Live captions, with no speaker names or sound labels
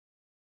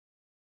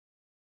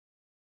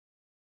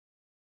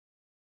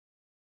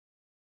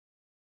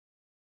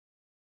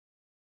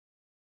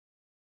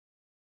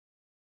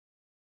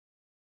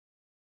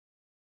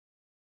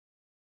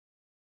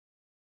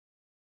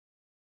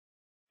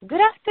Good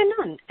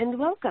afternoon and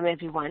welcome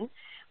everyone.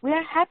 We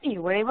are happy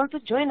you were able to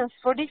join us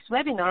for this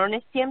webinar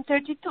on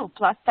STM32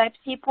 plus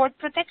Type-C port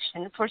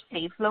protection for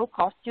safe,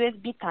 low-cost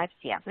USB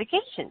Type-C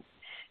applications.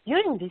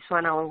 During this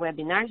one-hour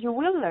webinar, you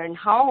will learn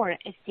how our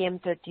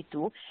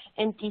STM32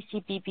 and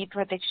TCPP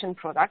protection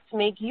products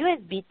make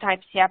USB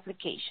Type-C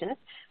applications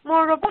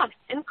more robust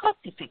and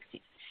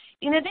cost-effective.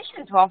 In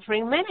addition to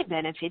offering many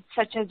benefits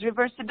such as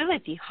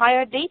reversibility,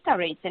 higher data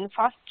rates, and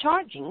fast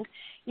charging,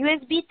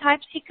 USB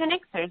Type-C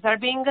connectors are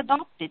being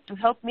adopted to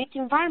help meet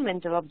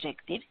environmental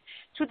objectives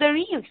through the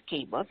reuse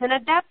cables and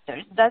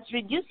adapters, thus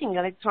reducing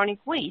electronic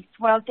waste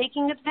while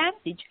taking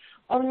advantage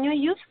of new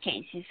use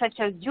cases such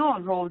as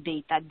dual-role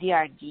data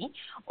DRD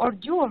or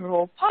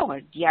dual-role power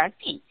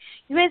DRP.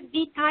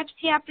 USB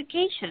Type-C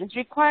applications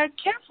require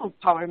careful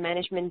power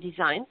management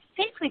design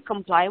to safely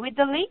comply with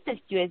the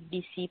latest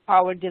USB-C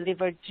power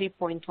delivered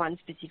 3.1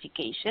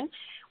 specification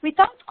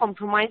without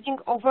compromising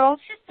overall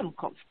system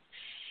cost.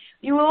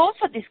 You will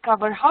also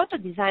discover how to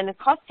design a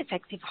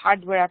cost-effective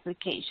hardware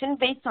application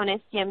based on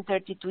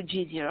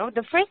STM32G0,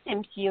 the first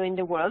MCU in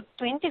the world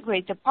to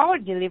integrate a power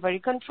delivery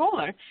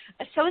controller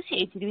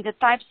associated with a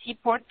Type-C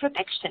port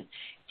protection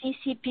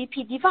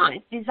TCPP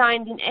device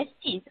designed in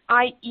ST's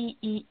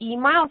IEEE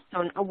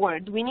Milestone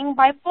award-winning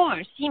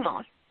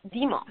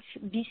Bipolar-CMOS-DMOS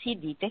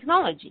BCD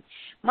technology.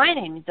 My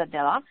name is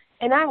Adela,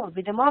 and I will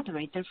be the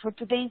moderator for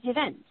today's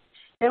event.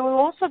 There will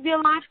also be a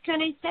live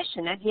Q&A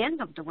session at the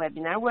end of the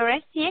webinar where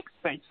ST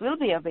experts will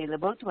be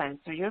available to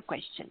answer your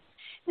questions.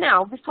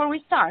 Now, before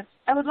we start,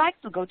 I would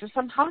like to go to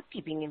some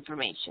housekeeping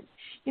information.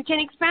 You can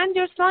expand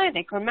your slide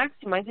deck or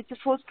maximize it to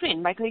full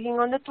screen by clicking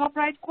on the top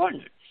right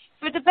corner.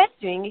 For the best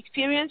viewing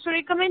experience, we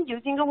recommend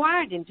using a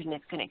wired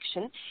internet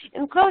connection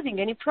and closing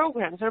any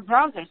programs or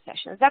browser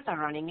sessions that are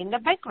running in the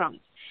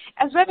background.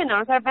 As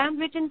webinars are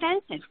bandwidth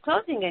intensive,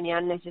 closing any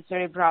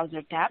unnecessary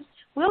browser tabs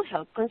will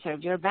help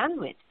conserve your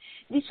bandwidth.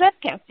 This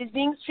webcast is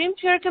being streamed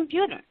to your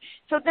computer,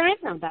 so there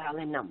is no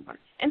dial-in number.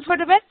 And for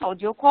the best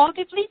audio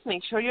quality, please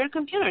make sure your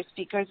computer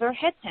speakers or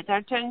headset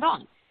are turned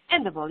on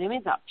and the volume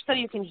is up so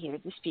you can hear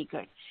the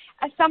speaker.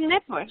 As some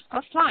networks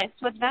cause slides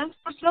to advance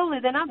more slowly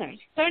than others,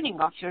 turning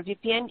off your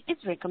VPN is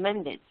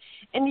recommended.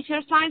 And if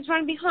your slides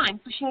run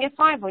behind, pushing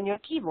F5 on your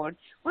keyboard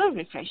will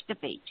refresh the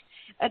page.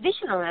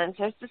 Additional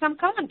answers to some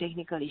common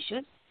technical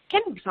issues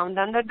can be found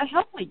under the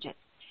Help widget.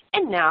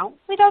 And now,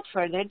 without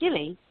further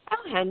delay,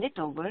 I'll hand it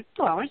over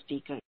to our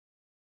speaker.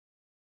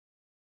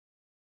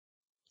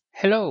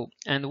 Hello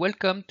and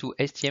welcome to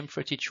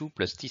STM32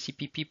 plus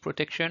TCPP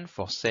protection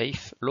for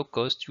safe,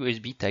 low-cost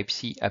USB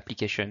Type-C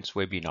applications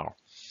webinar.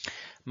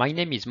 My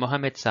name is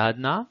Mohamed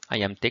Saadna. I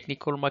am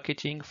Technical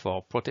Marketing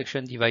for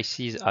Protection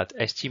Devices at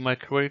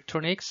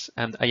STMicroelectronics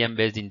and I am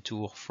based in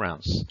Tours,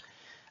 France.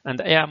 And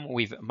I am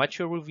with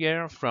Mathieu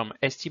Rouvière from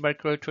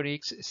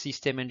STMicroelectronics,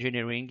 System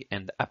Engineering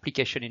and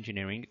Application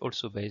Engineering,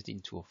 also based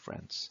in Tours,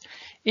 France.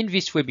 In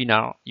this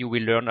webinar, you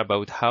will learn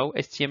about how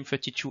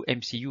STM32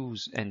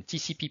 MCUs and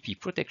TCPP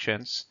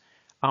protections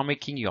are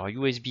making your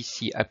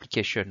USB-C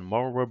application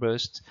more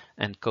robust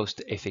and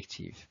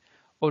cost-effective.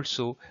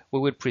 Also, we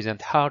will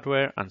present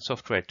hardware and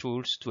software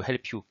tools to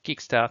help you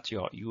kickstart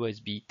your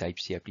USB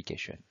Type-C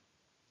application.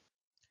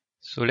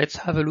 So let's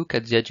have a look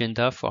at the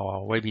agenda for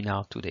our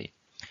webinar today.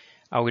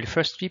 I will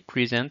firstly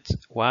present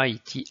why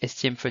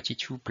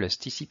STM32 plus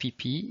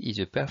TCPP is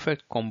a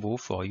perfect combo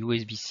for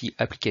USB-C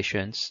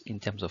applications in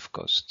terms of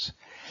cost.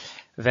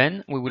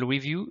 Then we will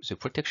review the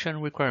protection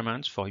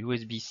requirements for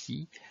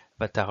USB-C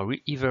that are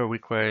either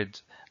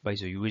required by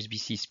the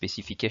USB-C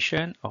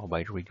specification or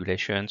by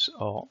regulations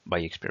or by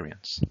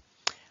experience.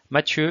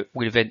 Mathieu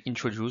will then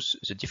introduce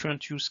the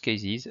different use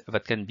cases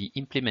that can be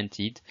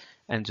implemented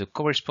and the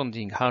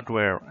corresponding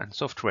hardware and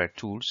software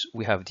tools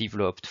we have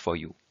developed for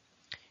you.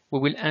 We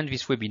will end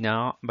this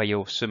webinar by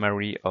a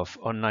summary of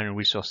online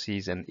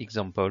resources and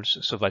examples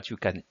so that you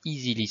can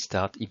easily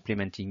start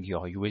implementing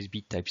your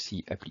USB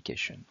Type-C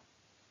application.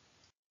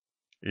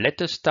 Let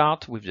us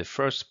start with the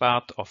first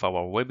part of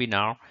our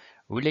webinar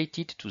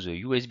related to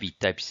the USB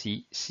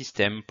Type-C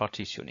system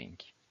partitioning.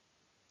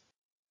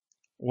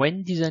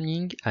 When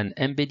designing an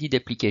embedded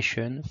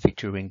application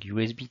featuring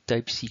USB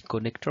Type-C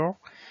connector,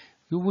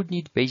 you would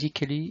need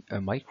basically a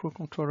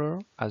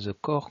microcontroller as a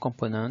core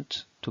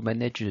component to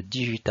manage the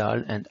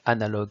digital and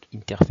analog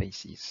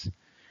interfaces.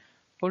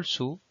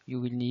 Also, you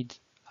will need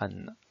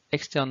an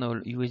external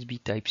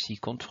USB Type-C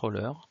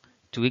controller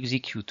to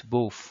execute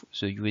both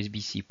the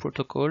USB-C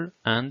protocol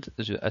and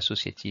the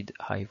associated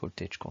high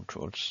voltage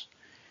controls.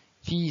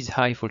 These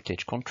high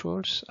voltage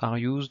controls are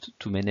used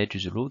to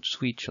manage the load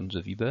switch on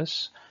the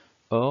VBus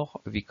or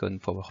Vicon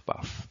power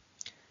path.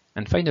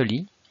 And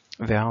finally,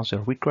 there are the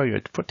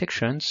required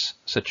protections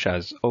such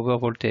as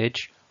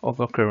overvoltage,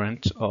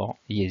 overcurrent, or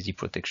ESD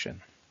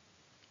protection.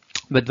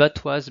 But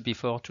that was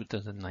before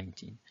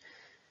 2019.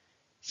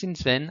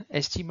 Since then,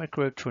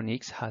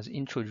 STMicroelectronics has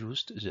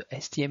introduced the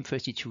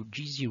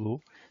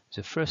STM32G0,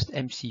 the first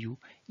MCU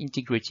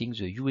integrating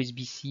the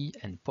USB-C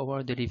and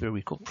power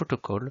delivery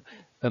protocol,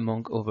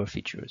 among other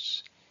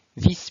features.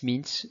 This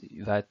means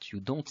that you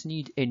don't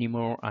need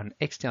anymore an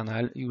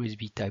external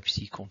USB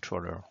Type-C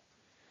controller.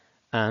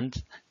 And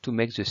to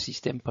make the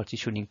system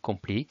partitioning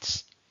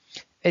complete,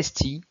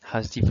 ST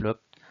has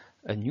developed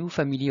a new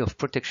family of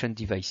protection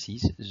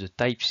devices, the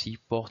Type-C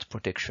port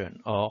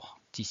protection, or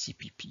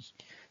TCPP.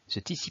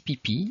 The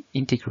TCPP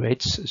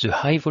integrates the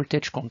high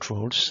voltage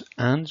controls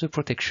and the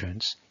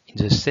protections in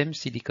the same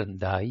silicon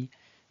die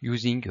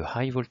using a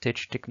high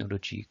voltage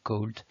technology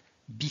called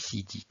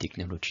BCD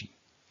technology.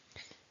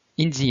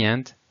 In the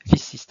end,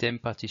 this system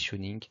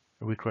partitioning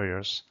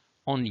requires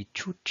only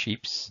 2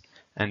 chips,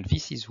 and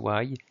this is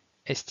why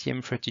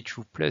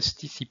STM32 plus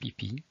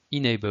TCPP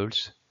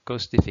enables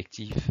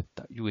cost-effective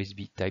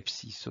USB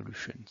Type-C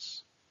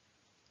solutions.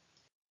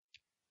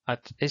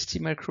 At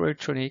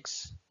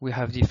STMicroelectronics, we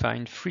have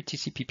defined 3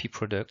 TCPP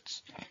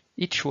products,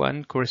 each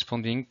one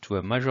corresponding to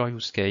a major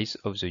use case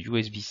of the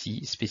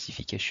USB-C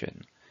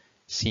specification: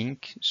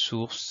 sink,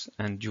 source,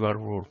 and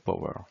dual-role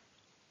power.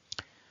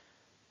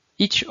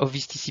 Each of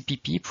these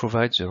TCPP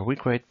provides a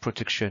required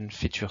protection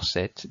feature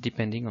set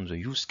depending on the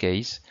use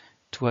case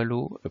to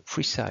allow a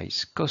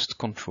precise cost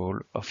control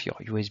of your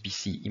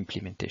USB-C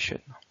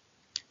implementation.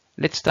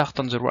 Let's start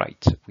on the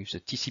right with the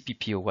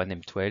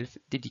TCPP01M12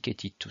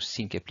 dedicated to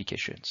sink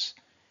applications.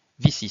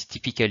 This is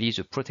typically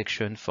the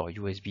protection for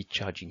USB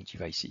charging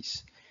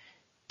devices.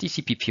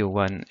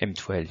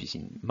 TCPP01M12 is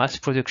in mass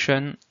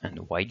production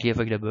and widely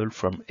available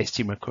from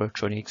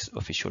STMicroelectronics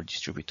official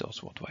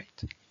distributors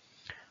worldwide.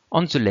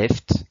 On the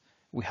left,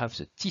 we have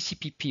the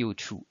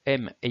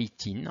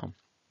TCPP02M18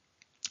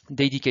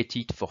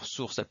 dedicated for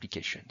source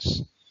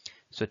applications,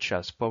 such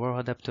as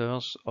power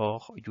adapters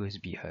or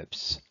USB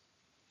hubs.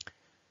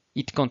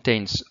 It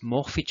contains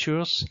more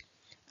features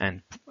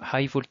and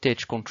high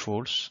voltage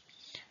controls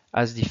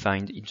as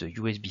defined in the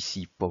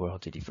USB-C power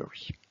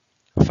delivery.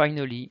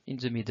 Finally, in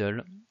the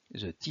middle,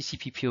 the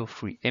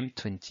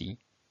TCPP03M20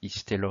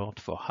 is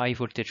tailored for high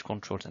voltage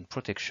controls and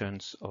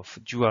protections of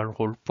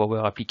dual-role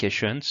power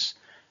applications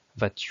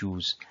that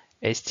use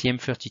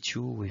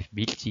STM32 with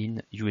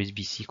built-in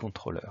USB-C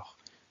controller,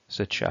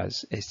 such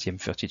as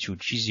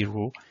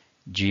STM32G0,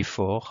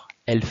 G4,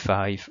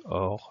 L5,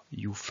 or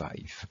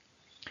U5.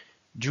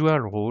 Dual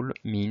role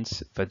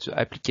means that the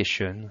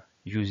application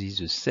uses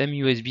the same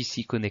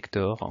USB-C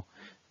connector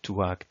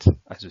to act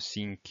as a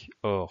sink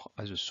or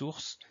as a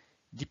source,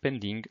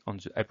 depending on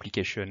the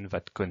application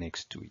that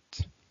connects to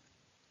it.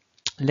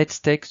 Let's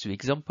take the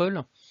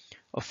example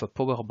of a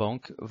power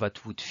bank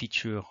that would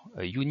feature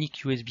a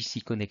unique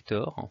USB-C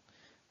connector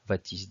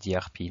that is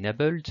DRP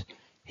enabled,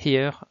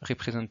 here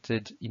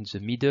represented in the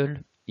middle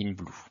in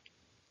blue.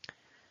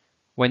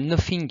 When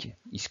nothing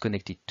is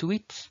connected to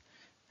it,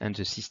 and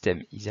the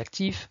system is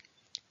active,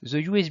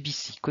 the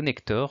USB-C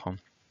connector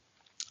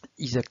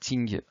is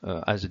acting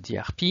as a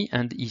DRP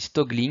and is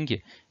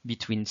toggling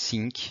between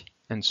sink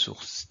and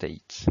source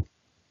state.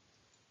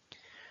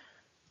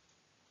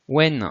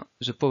 When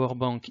the power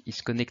bank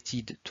is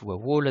connected to a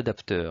wall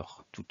adapter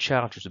to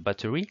charge the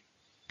battery,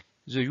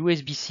 the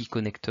USB-C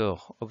connector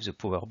of the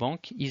power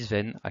bank is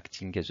then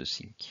acting as a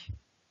sink.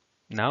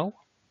 Now,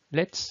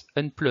 let's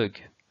unplug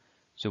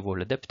the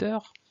wall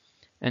adapter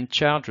and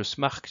charge a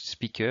smart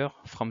speaker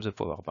from the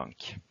power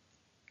bank.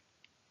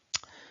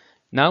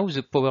 Now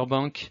the power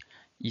bank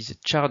is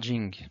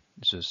charging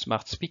the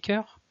smart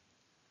speaker,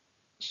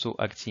 so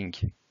acting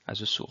as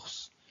a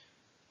source.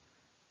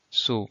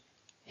 So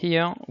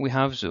here we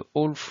have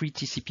all 3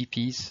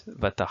 TCPPs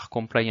that are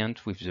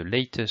compliant with the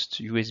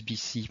latest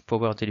USB-C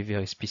power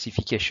delivery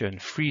specification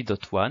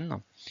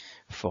 3.1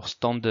 for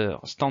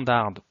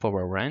standard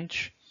power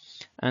range,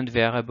 and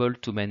they are able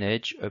to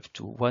manage up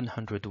to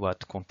 100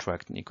 watt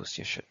contract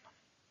negotiation.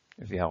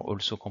 They are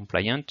also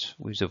compliant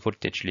with the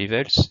voltage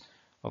levels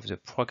of the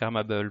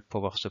programmable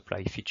power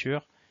supply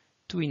feature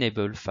to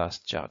enable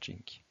fast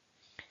charging.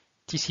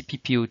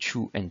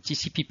 TCPP02 and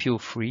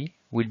TCPP03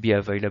 will be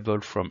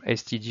available from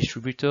ST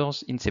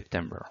distributors in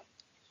September.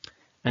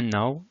 And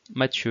now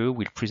Mathieu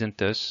will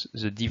present us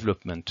the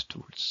development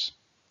tools.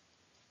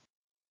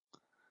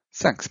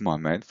 Thanks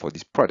Mohamed for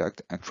this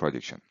product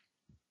introduction.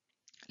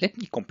 Let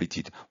me complete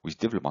it with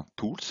development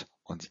tools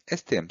on the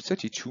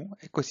STM32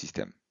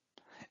 ecosystem.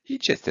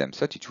 Each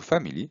STM32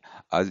 family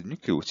has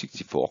Nucleo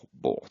 64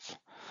 boards.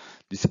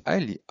 These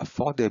highly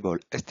affordable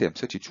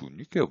STM32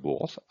 Nucleo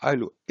boards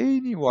allow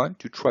anyone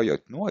to try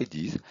out new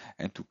ideas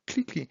and to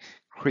quickly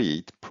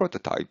create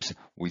prototypes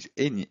with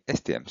any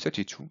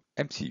STM32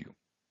 MCU.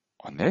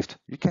 On the left,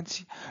 you can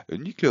see a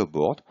Nucleo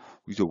board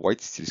with a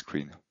white steel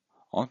screen.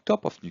 On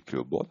top of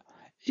Nucleo board,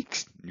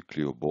 X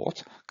Nucleo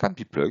boards can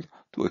be plugged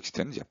to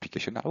extend the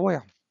application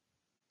hardware.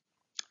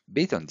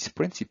 Based on this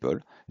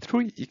principle,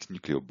 3 X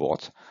Nucleo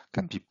boards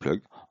can be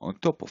plugged on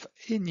top of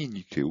any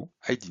Nucleo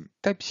ID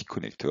Type-C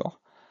connector,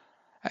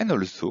 and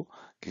also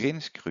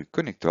green screw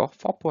connector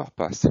for power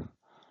pass.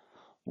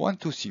 One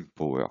to sync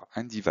power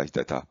and device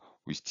data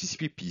with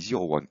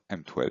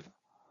TCPP01M12,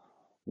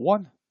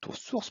 one to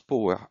source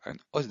power and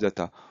host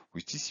data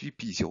with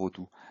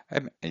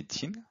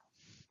TCPP02M18,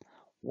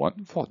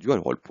 one for dual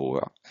role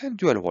power and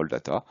dual role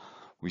data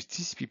with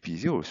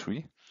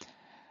TCPP03,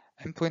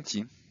 and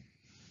 20.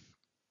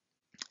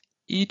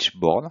 Each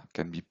board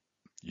can be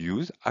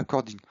used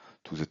according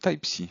to the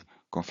Type-C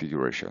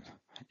configuration.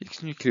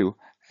 X-Nucleo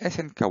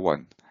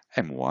SNK1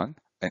 M1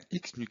 and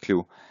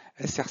X-Nucleo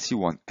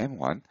SRC1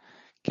 M1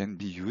 can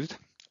be used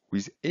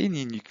with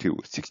any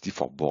Nucleo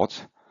 64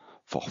 boards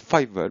for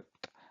 5 V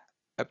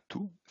up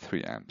to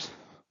 3 amps.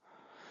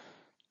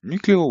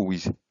 Nucleo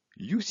with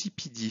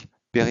UCPD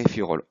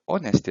peripheral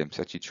on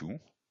STM32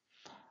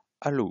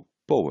 allow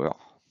power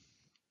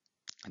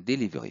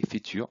delivery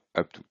feature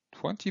up to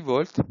 20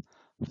 volt,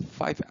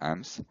 5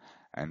 amps,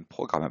 and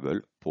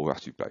programmable power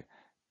supply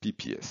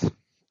 (PPS).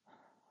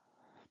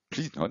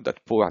 Please note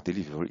that power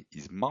delivery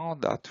is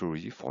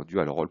mandatory for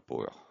dual-role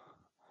power.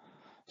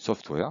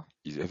 Software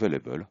is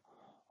available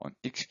on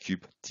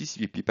Xcube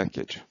TCPP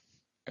package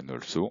and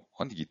also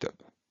on GitHub.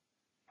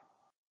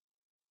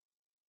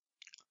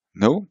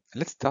 Now,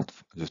 let's start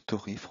the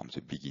story from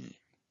the beginning,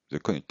 the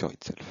connector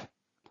itself.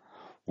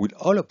 We'll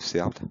all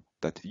observe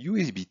that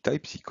USB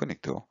Type-C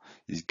connector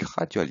is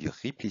gradually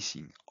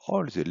replacing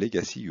all the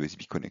legacy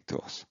USB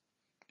connectors.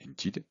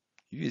 Indeed,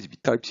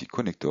 USB Type-C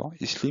connector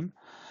is slim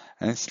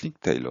and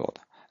sling-tailored,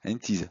 and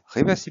it is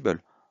reversible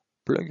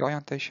plug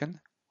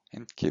orientation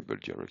and cable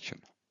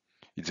direction.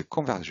 It's a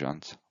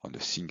convergence on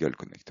a single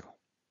connector.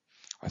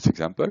 As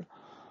example,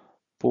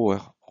 power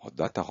or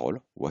data role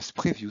was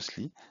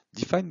previously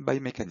defined by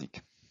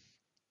mechanic.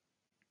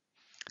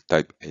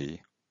 Type A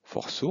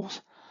for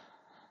source,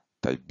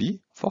 Type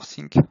B for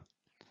sink.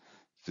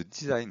 The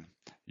design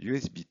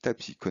USB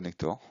Type-C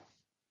connector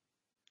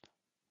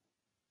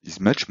is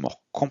much more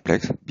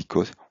complex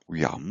because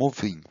we are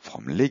moving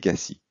from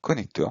legacy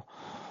connector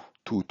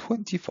to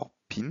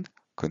 24-pin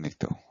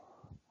connector.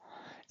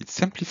 It's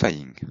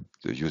simplifying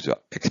the user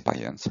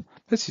experience,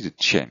 but it's a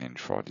challenge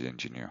for the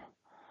engineer.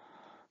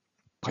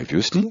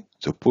 Previously,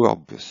 the power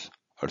bus,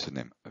 also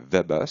named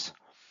the bus,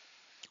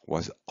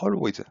 was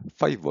always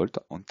 5 volt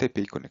on Type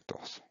A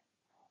connectors.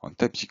 On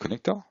Type-C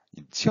connector,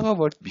 it's 0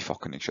 volt before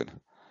connection,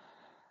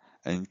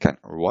 and it can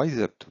rise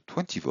up to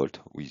 20 volt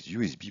with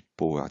USB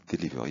power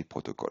delivery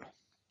protocol.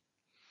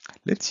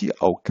 Let's see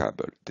how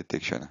cable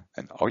detection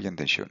and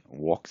orientation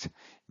works in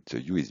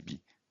the USB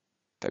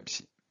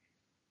Type-C.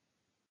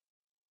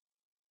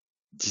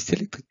 This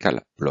electrical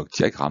block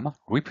diagram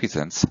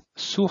represents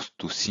source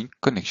to sink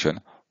connection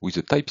with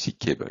a Type-C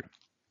cable.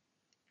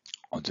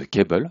 On the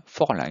cable,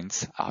 4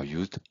 lines are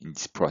used in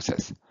this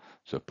process: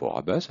 the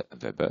power bus,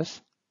 the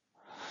bus,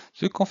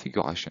 the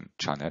configuration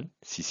channel,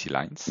 CC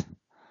lines.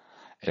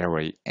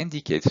 Array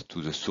indicates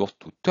to the source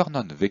to turn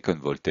on the beacon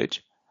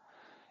voltage,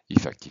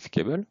 if active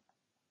cable,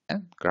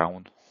 and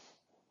ground.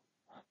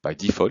 By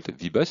default,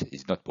 VBus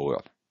is not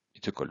powered,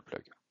 it's a cold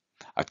plug.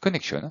 At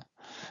connection,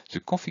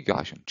 the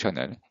configuration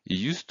channel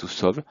is used to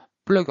solve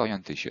plug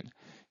orientation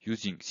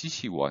using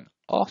CC1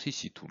 or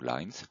CC2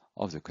 lines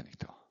of the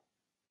connector.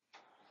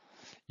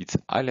 It's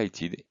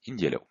highlighted in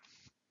yellow.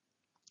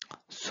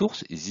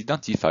 Source is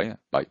identified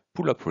by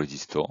pull-up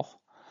resistor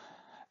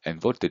and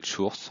voltage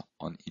source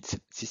on its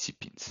CC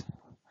pins.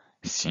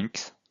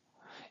 Sinks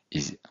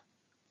is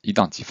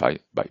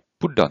identified by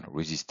pull-down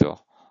resistor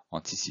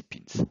on CC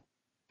pins.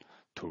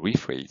 To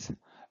rephrase,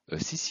 a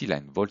CC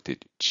line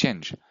voltage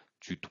change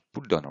due to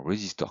pull-down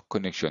resistor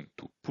connection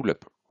to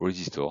pull-up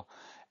resistor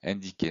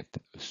indicates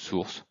a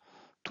source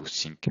to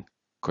sink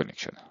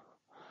connection.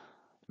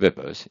 The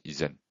bus is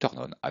then turned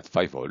on at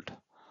 5 volt,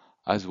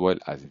 as well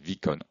as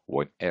beacon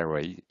when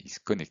array is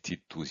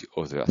connected to the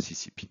other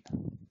CC pin.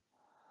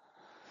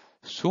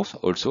 Source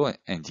also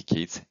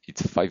indicates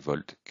its 5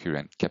 volt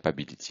current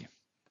capability.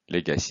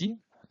 Legacy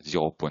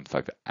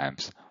 0.5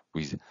 amps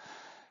with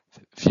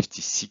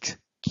 56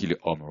 kilo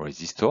ohm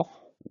resistor,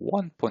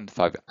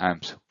 1.5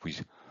 amps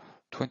with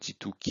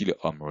 22 kilo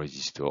ohm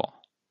resistor,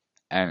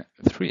 and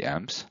 3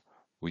 amps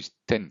with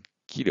 10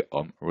 kilo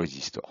ohm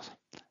resistors.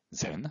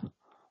 Then,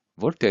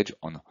 voltage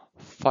on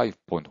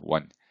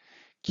 5.1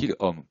 kilo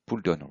ohm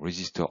pull-down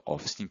resistor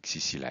of sink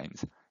CC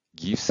lines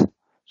gives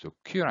the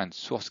current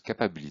source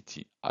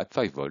capability at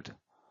 5 volt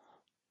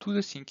to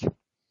the sink.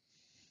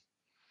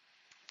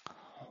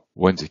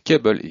 When the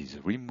cable is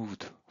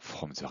removed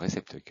from the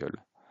receptacle,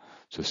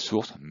 the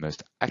source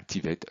must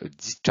activate a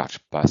discharge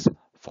path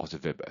for the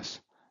VBus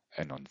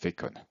and on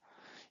beacon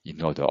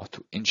in order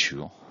to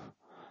ensure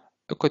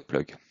a cold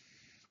plug.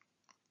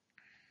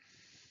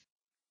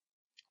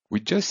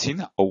 We just seen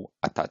how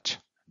attach,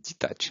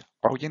 detach,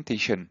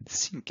 orientation,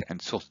 sink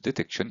and source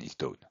detection is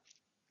done,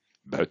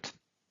 but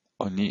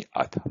only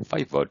at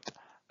 5 volt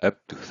up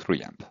to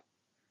 3 amp.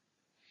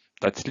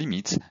 That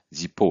limits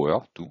the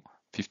power to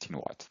 15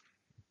 watts.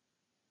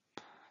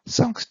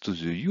 Thanks to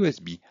the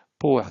USB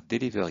power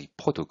delivery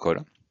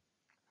protocol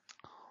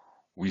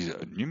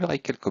with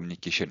numerical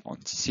communication on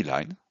CC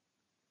line,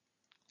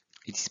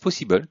 it is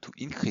possible to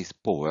increase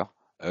power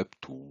up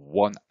to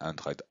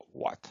 100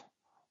 watts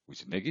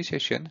with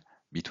negotiation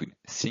between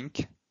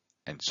sink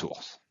and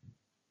source.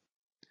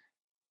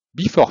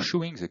 Before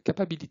showing the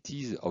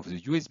capabilities of the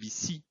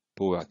USB-C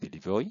power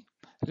delivery,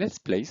 let's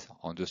place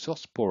on the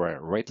source power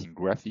rating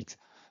graphics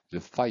the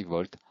 5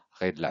 volt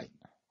red line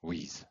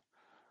with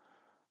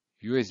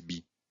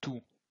USB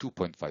 2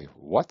 2.5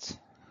 watts,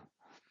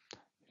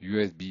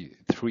 USB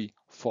 3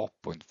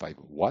 4.5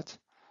 watts.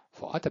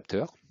 For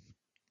adapter,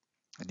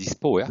 this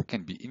power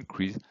can be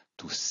increased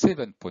to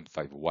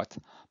 7.5 watts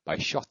by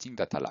shorting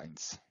data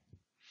lines.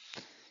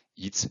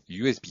 It's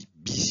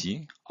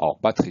USB-BC or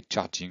battery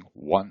charging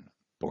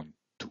 1.2.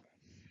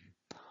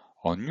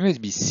 On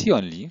USB-C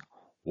only,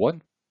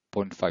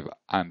 1.5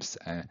 amps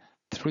and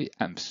 3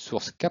 amps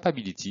source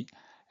capability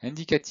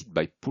indicated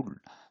by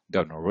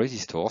pull-down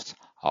resistors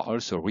are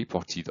also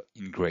reported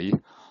in gray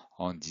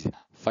on the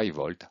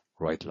 5V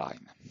red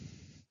line.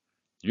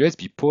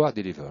 USB power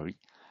delivery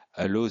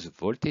allows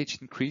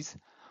voltage increase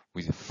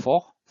with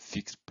 4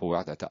 fixed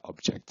power data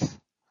objects,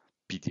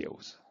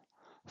 PDOs,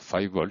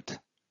 5V,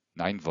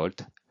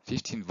 9V,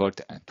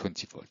 15V and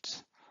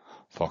 20V.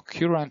 For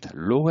current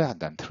lower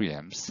than 3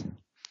 amps,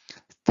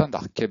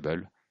 standard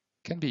cable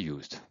can be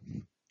used,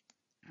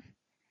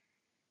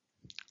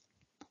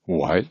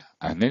 while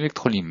an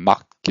electronically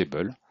marked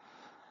cable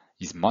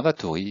is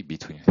mandatory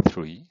between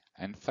 3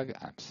 and 5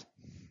 amps.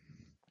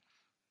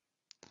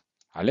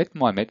 I'll let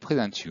Mohamed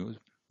present you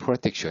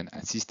protection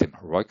and system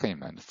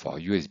requirement for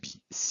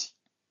USB-C.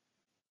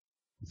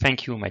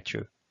 Thank you,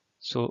 Mathieu.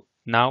 So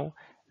now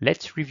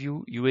let's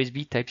review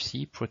USB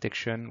Type-C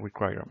protection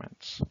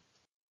requirements.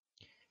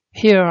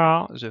 Here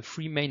are the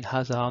 3 main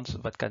hazards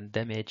that can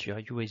damage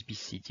your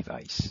USB-C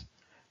device.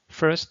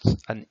 First,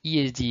 an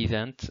ESD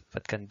event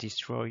that can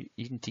destroy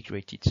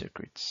integrated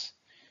circuits.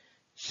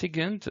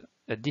 Second,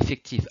 a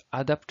defective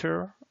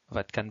adapter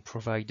that can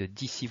provide a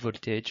DC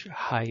voltage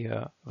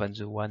higher than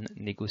the one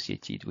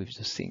negotiated with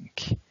the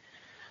sink.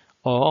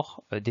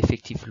 Or a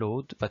defective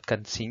load that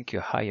can sink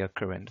a higher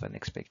current than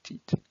expected.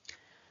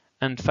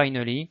 And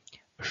finally,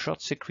 a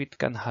short circuit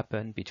can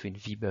happen between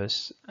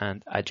VBus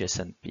and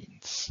adjacent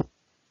pins.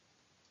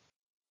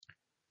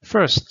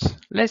 First,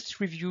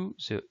 let's review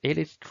the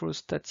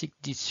electrostatic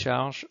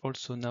discharge,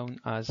 also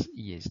known as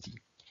ESD.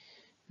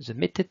 The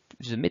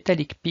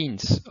metallic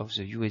pins of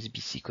the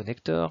USB-C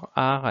connector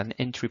are an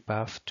entry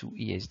path to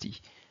ESD,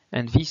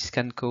 and this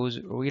can cause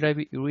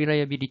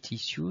reliability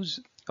issues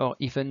or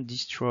even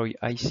destroy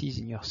ICs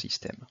in your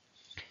system.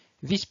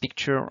 This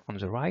picture on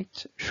the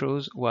right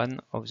shows one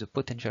of the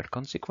potential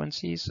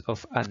consequences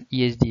of an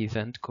ESD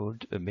event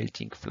called a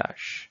melting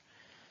flash.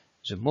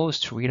 The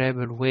most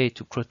reliable way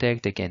to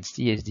protect against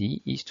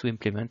ESD is to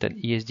implement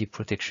an ESD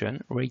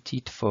protection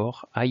rated for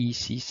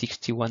IEEE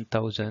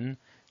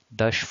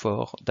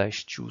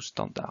 61000-4-2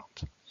 standard.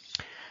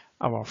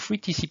 Our 3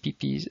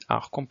 TCPPs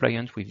are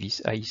compliant with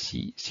this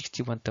IEEE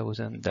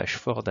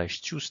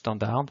 61000-4-2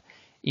 standard,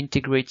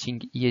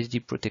 integrating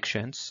ESD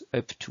protections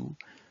up to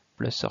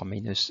plus or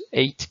minus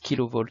 8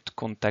 kV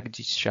contact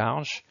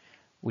discharge,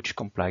 which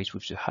complies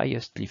with the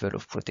highest level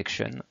of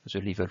protection,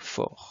 the level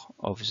 4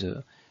 of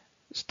the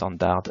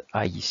standard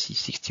IEEE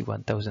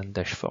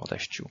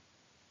 61000-4-2.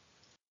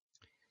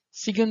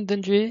 Second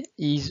danger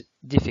is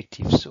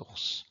defective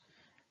source.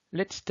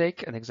 Let's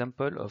take an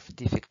example of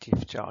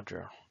defective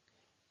charger.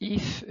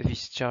 If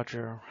this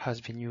charger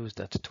has been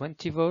used at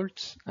 20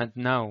 volts and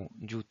now,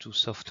 due to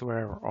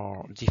software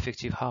or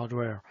defective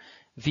hardware,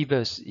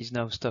 VBus is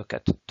now stuck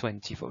at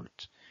 20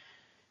 volts.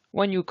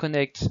 When you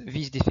connect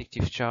this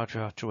defective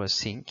charger to a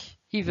sink,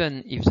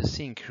 even if the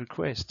sink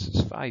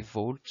requests 5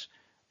 volts,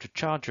 the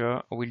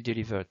charger will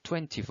deliver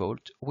 20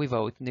 volts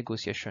without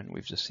negotiation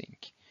with the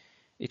sink.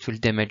 It will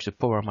damage the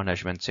power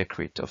management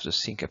circuit of the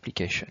sink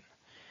application.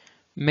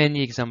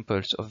 Many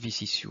examples of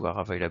this issue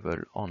are available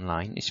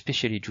online,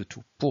 especially due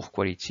to poor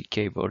quality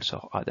cables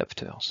or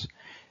adapters.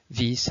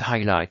 This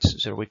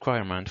highlights the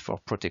requirement for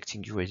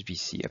protecting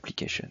USB-C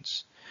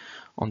applications.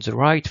 On the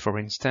right, for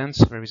instance,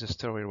 there is a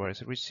story where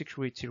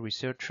security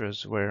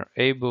researchers were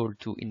able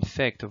to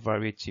infect a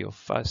variety of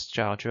fast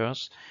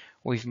chargers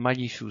with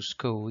malicious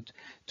code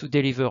to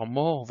deliver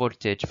more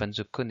voltage than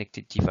the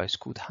connected device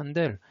could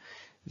handle.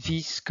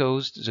 This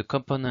caused the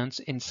components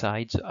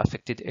inside the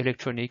affected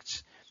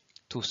electronics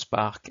to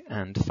spark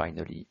and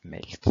finally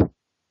melt.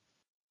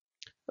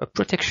 A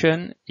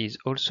protection is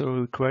also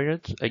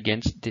required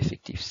against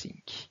defective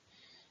sink.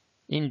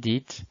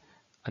 Indeed,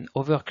 an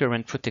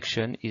overcurrent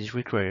protection is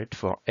required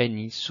for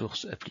any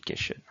source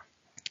application.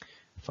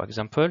 For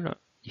example,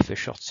 if a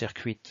short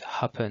circuit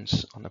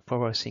happens on a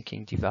power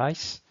sinking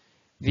device,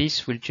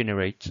 this will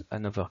generate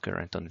an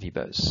overcurrent on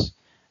VBus,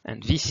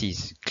 and this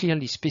is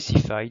clearly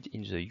specified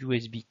in the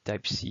USB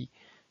Type-C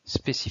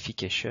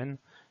specification,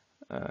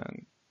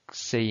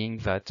 saying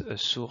that a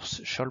source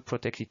shall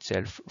protect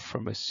itself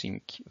from a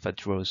sink that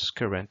draws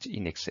current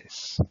in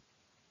excess.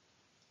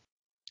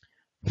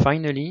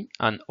 Finally,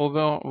 an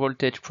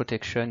overvoltage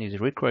protection is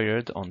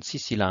required on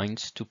CC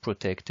lines to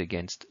protect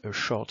against a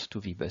short to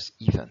VBus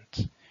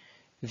event.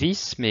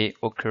 This may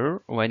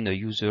occur when a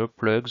user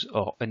plugs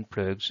or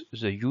unplugs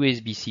the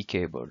USB-C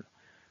cable.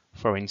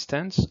 For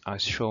instance,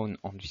 as shown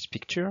on this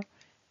picture,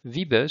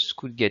 VBus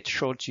could get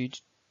shorted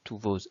to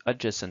those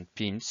adjacent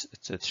pins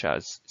such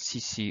as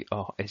CC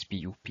or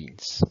SBU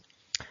pins.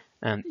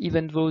 And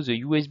even though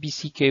the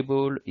USB-C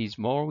cable is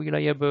more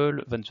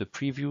reliable than the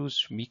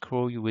previous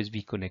micro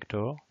USB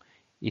connector,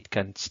 it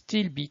can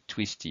still be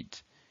twisted,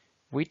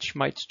 which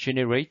might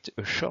generate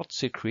a short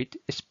circuit,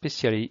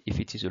 especially if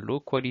it is a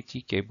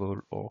low-quality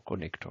cable or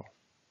connector.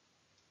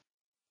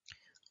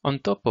 On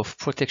top of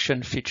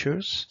protection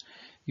features,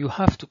 you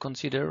have to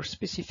consider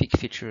specific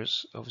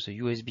features of the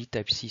USB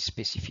Type-C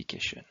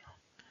specification.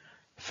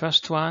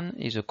 First one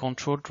is a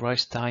controlled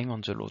rise time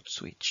on the load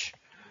switch.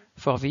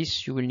 For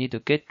this, you will need a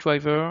gate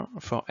driver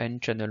for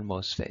N-channel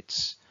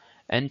MOSFETs.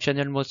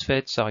 N-channel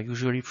MOSFETs are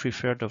usually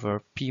preferred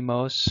over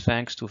PMOS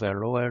thanks to their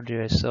lower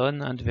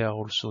DSON, and they are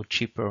also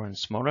cheaper and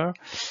smaller,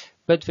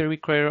 but they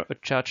require a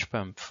charge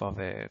pump for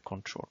their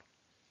control.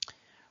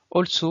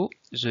 Also,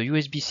 the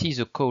USB-C is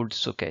a cold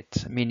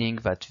socket, meaning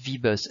that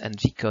VBus and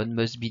VCON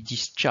must be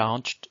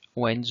discharged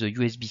when the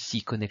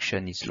USB-C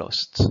connection is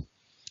lost.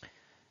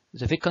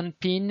 The VCON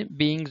pin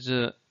being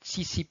the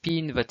CC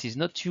pin that is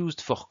not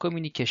used for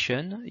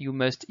communication, you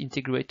must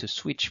integrate a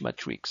switch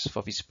matrix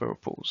for this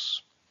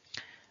purpose.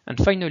 And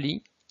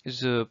finally,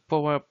 the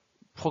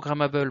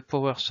programmable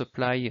power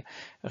supply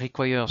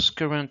requires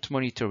current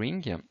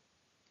monitoring,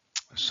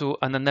 so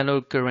an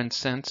analog current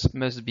sense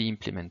must be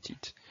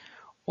implemented.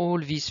 All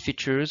these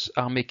features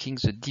are making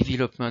the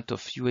development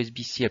of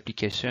USB-C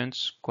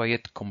applications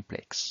quite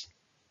complex.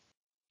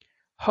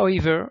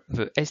 However,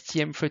 the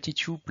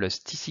STM32 plus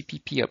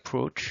TCPP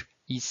approach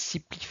is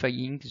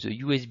simplifying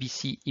the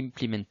USB-C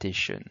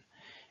implementation,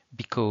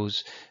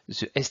 because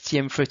the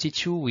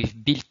STM32 with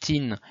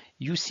built-in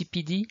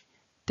UCPD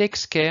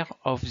takes care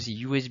of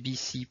the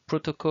USB-C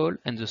protocol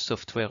and the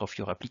software of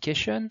your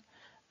application,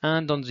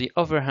 and on the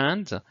other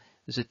hand,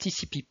 the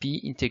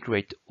TCPP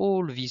integrates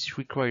all these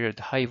required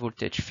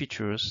high-voltage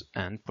features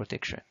and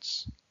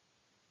protections.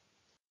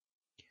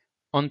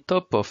 On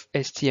top of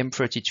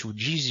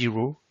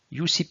STM32G0,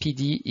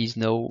 UCPD is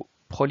now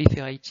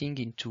proliferating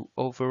into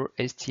other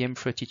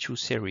STM32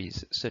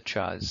 series such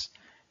as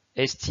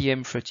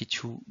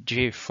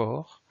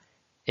STM32J4,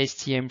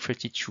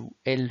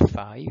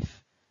 STM32L5,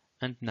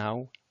 and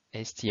now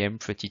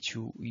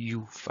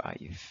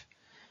STM32U5.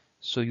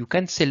 So you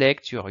can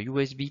select your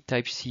USB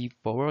Type-C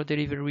power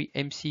delivery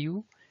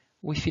MCU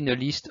within a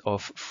list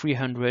of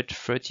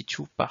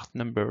 332 part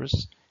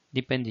numbers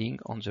depending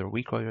on the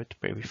required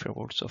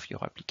peripherals of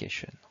your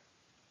application.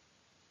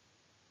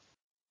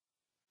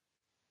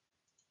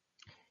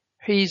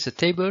 Here is a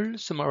table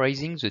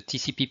summarizing the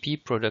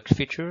TCPP product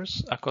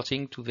features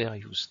according to their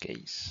use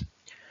case.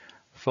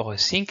 For a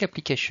sync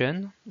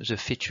application, the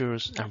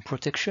features and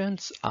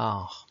protections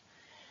are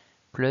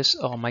plus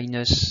or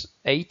minus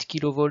 8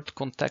 kV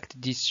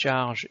contact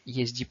discharge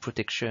ESD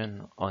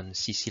protection on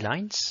CC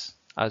lines,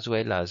 as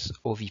well as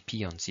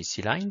OVP on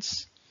CC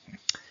lines.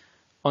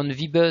 On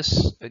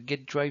VBus, a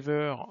gate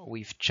driver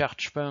with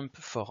charge pump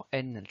for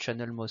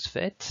N-channel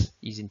MOSFET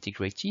is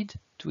integrated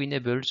to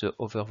enable the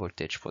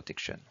overvoltage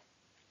protection.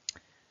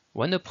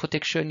 When a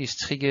protection is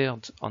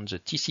triggered on the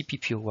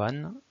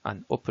TCPP01,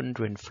 an open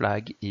drain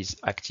flag is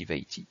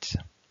activated.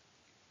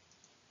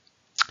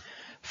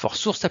 For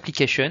source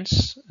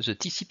applications, the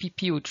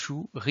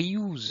TCPP02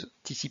 reuse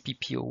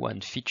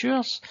TCPP01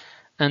 features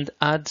and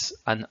adds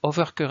an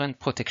overcurrent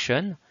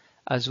protection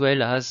as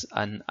well as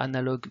an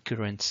analog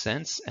current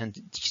sense and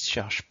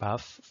discharge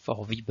path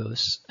for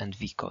VBus and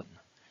VCON.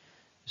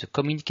 The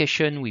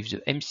communication with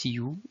the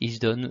MCU is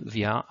done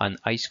via an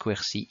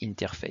I2C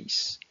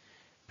interface.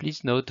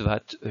 Please note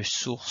that a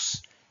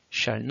source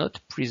shall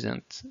not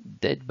present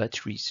dead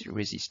battery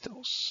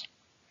resistors.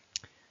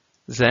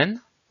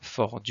 Then,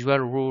 for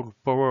dual-role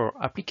power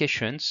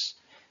applications,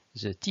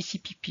 the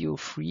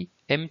TCPP03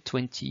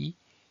 M20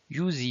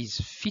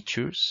 uses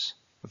features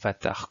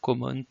that are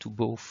common to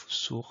both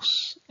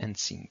source and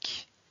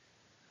sink.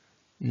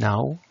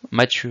 Now,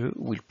 Mathieu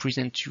will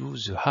present you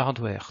the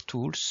hardware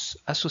tools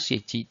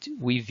associated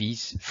with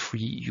these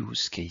three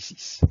use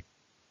cases.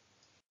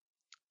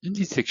 In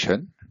this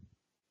section,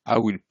 I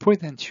will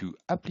present you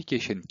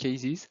application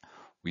cases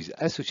with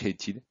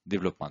associated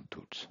development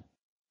tools.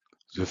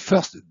 The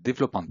first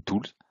development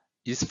tool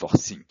is for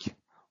sync,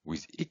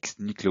 with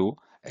X-Nucleo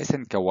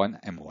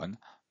SNK1M1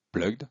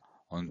 plugged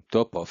on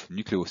top of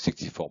Nucleo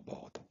 64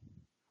 board.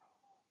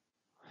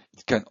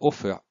 It can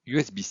offer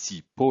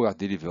USB-C power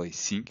delivery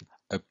sync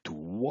up to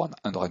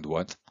 100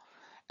 watts,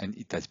 and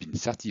it has been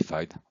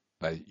certified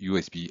by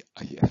USB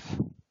IF.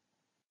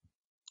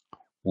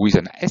 With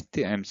an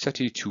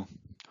STM32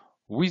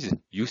 with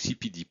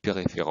UCPD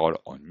peripheral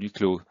on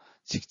Nucleo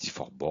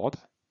 64 board,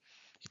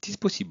 it is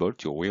possible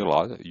to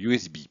realize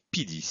USB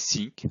PD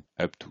sync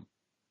up to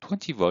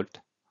 20 volt,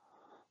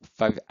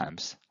 5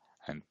 amps,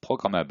 and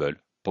programmable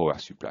power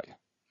supply.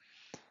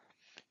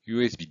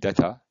 USB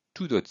data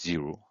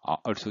 2.0 are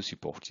also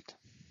supported.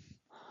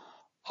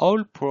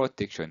 All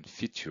protection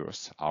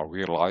features are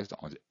realized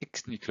on the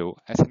X-Nucleo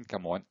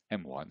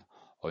SNK1M1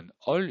 on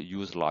all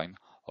use line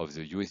of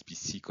the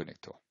USB-C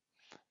connector.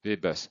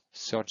 VBus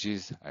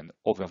surges and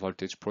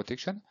overvoltage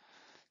protection,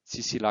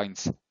 CC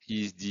lines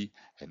ESD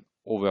and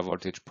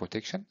overvoltage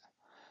protection,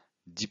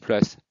 D+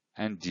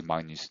 and D-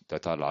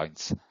 data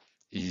lines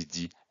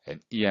ESD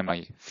and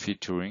EMI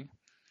filtering,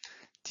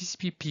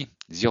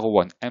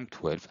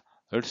 TCPP01M12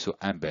 also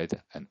embed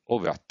an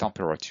over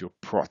temperature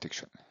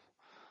protection.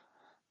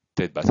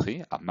 Dead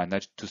batteries are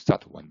managed to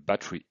start when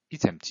battery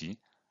is empty,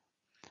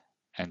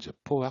 and the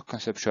power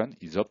consumption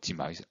is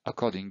optimized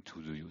according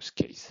to the use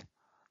case.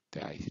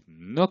 There is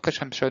no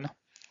consumption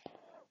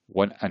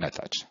when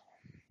unattached.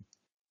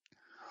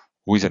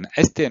 With an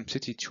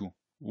STM32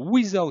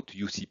 without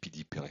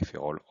UCPD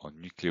peripheral on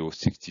Nucleo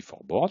 64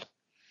 board,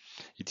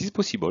 it is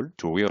possible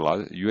to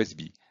realize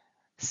USB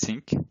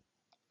sync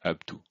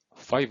up to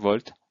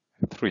 5V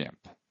 3A.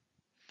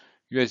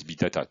 USB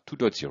data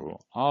 2.0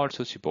 are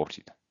also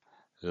supported.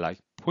 Like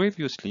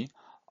previously,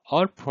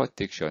 all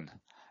protection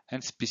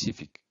and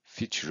specific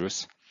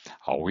features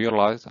are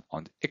realized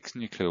on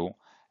ex-Nucleo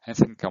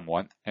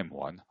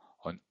SNCAM1M1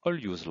 on all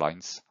use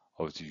lines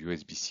of the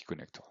USB-C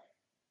connector.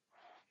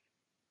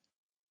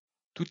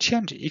 To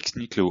change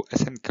ex-Nucleo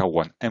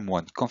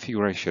SNCAM1M1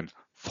 configuration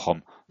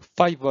from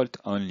 5V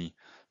only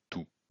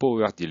to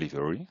power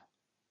delivery,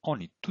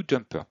 only 2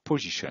 jumper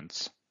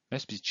positions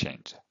must be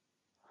changed.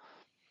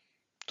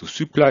 To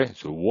supply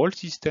the whole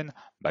system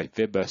by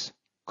V-bus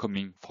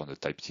coming from the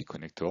Type-C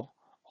connector,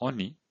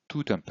 only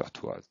 2 jumper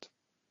to add.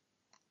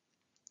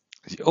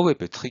 The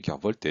OVP trigger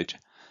voltage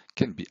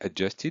can be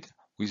adjusted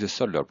with the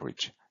solder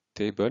bridge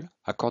table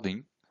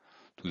according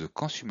to the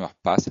consumer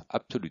path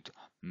absolute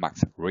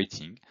max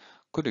rating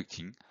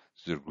connecting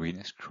the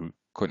green screw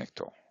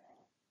connector.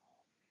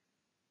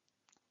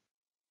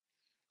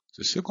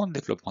 The second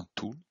development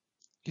tool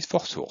is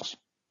for source,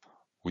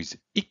 with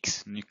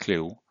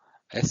ex-Nucleo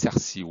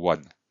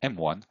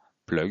SRC1M1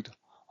 plugged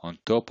on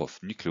top of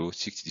Nucleo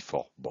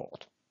 64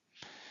 board.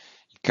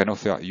 It can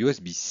offer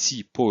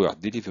USB-C power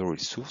delivery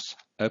source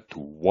up to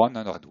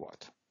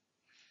 100W,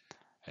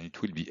 and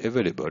it will be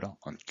available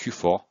on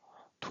Q4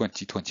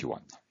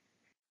 2021.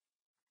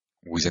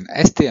 With an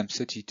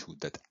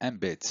STM32 that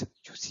embeds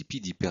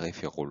UCPD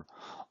peripheral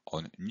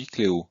on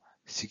Nucleo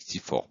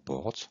 64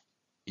 boards,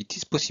 it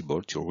is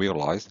possible to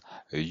realize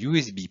a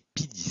USB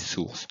PD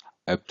source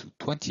up to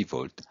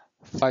 20V,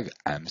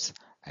 5A,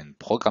 and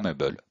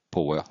programmable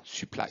power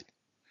supply.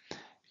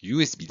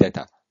 USB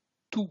data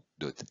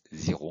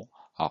 2.0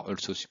 are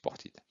also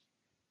supported.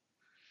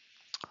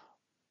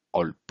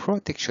 All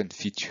protection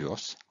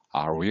features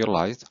are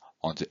realized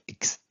on the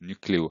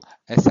ex-Nucleo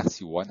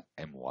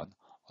SRC1M1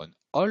 on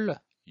all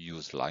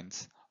use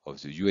lines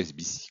of the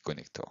USB-C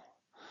connector.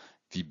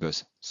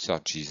 V-bus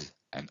surges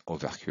and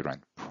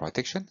overcurrent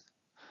protection,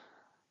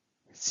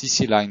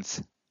 CC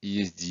lines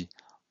ESD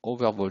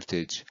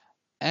overvoltage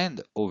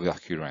and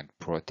overcurrent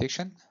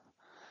protection,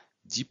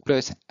 D+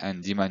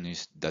 and D-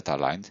 data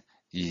lines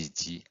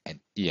ESD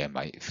and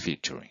EMI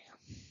filtering.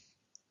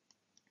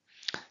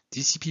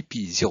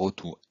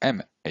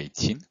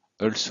 TCPP02M18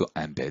 also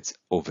embeds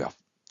over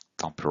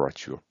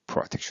temperature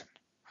protection.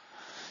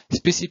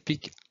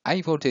 Specific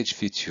high voltage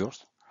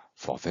features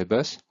for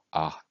V-bus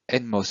are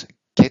NMOS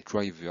gate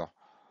driver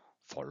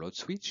for load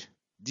switch,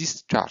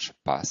 discharge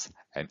path,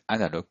 and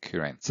analog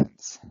current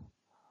sense.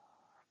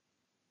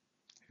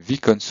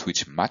 Beacon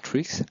switch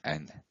matrix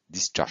and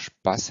discharge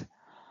path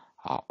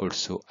are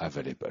also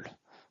available.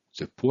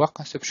 The power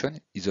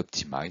consumption is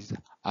optimized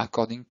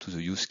according to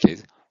the use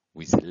case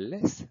with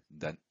less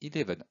than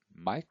 11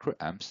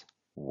 microamps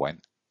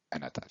when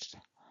unattached.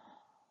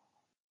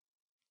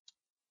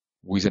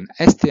 With an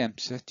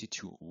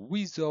STM32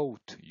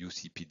 without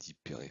UCPD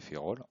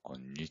peripheral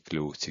on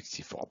Nucleo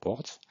 64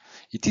 boards,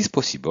 it is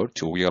possible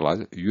to realize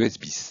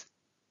USB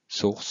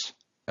source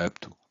up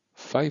to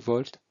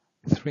 5V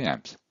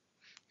 3A.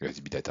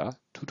 USB data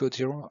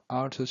 2.0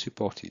 are also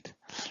supported.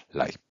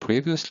 Like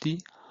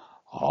previously,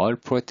 all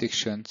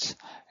protections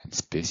and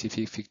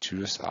specific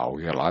features are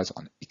realized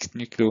on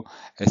ex-Nucleo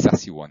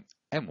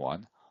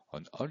SRC1M1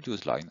 on all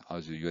use lines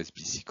of the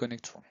USB-C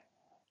connector.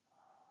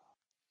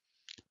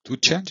 To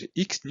change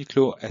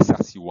ex-Nucleo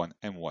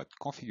SRC1M1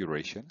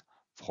 configuration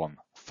from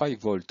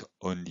 5V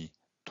only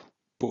to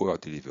power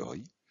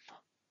delivery,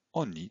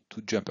 only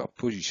 2 jumper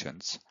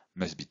positions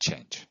must be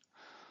changed.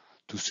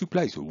 To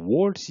supply the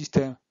whole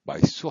system by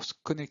source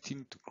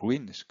connecting to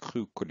green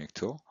screw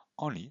connector,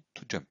 only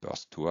 2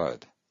 jumpers to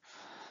add.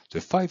 The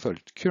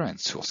 5V current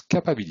source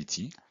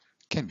capability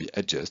can be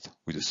adjusted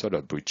with the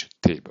solder bridge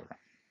table.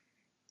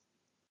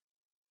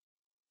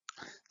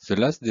 The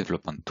last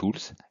development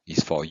tools is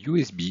for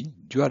USB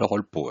dual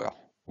roll power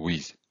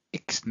with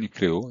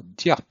ex-Nucleo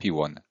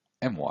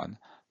DRP1M1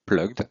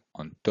 plugged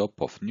on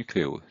top of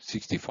Nucleo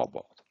 64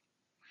 board.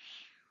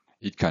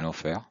 It can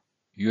offer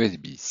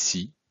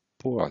USB-C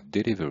power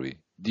delivery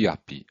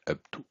DRP up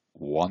to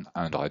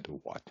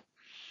 100W.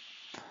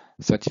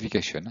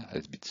 Certification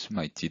has been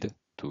submitted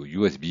to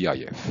USB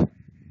IF.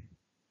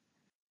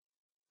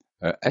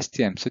 A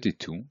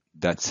STM32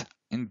 that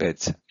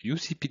embeds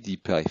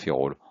UCPD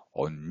peripheral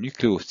on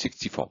Nucleo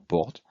 64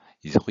 board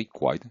is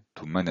required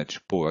to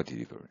manage power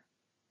delivery.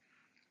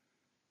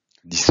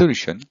 This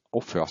solution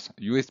offers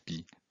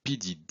USB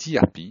PD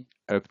DRP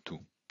up to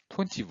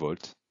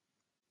 20V,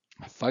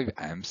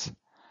 5A,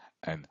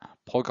 and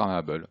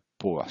programmable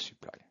power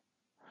supply.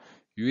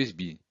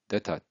 USB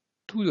data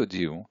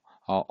 2.0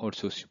 are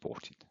also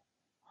supported.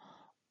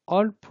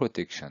 all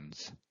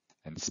protections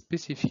and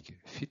specific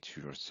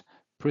features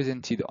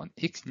presented on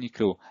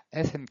X-Nucleo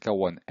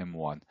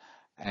SNK1M1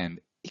 and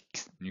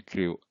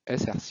X-Nucleo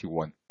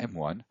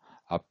SRC1M1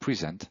 are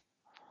present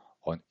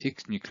on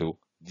X-Nucleo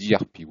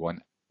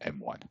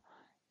DRP1M1.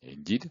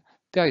 Indeed,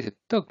 there is a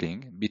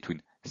toggling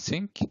between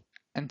sink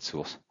and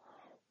source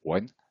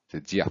when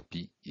the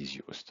DRP is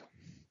used.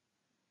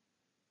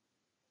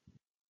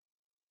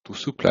 To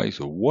supply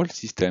the whole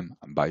system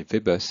by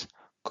VBus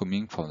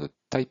coming from the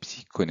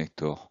Type-C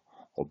connector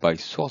or by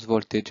source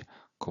voltage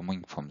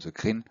coming from the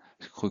green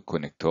screw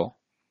connector,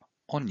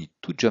 only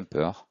two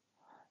jumpers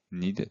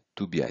need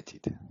to be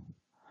added.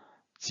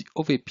 The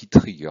OVP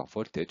trigger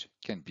voltage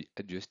can be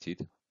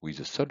adjusted with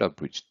the solar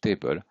bridge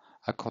table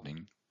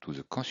according to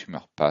the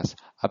consumer path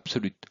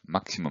absolute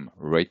maximum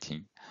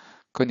rating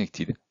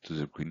connected to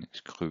the green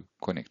screw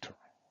connector.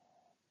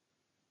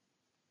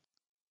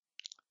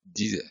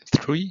 These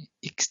three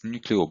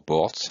X-Nucleo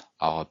boards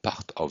are a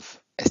part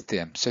of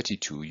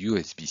STM32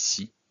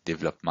 USB-C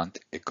development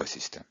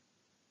ecosystem.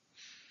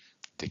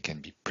 They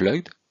can be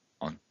plugged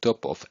on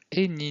top of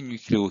any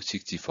Nucleo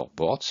 64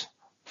 boards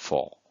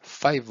for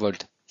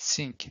 5V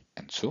sink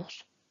and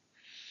source.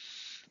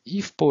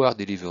 If power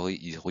delivery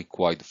is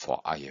required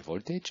for higher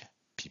voltage,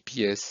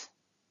 PPS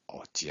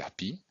or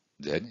DRP,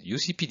 then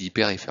UCPD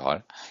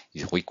peripheral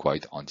is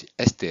required on the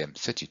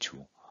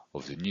STM32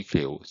 of the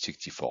Nucleo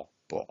 64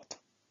 board.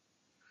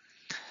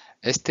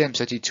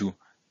 STM32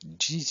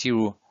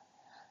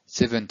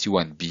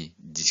 G071B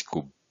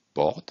Disco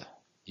board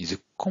is a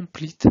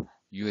complete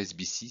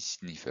USB-C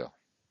sniffer.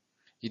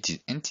 It is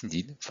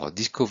intended for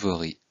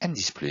discovery and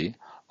display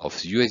of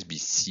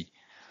USB-C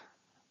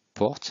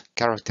port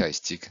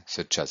characteristics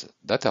such as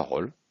data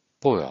roll,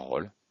 power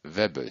roll,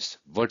 VBus,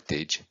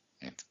 voltage,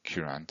 and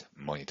current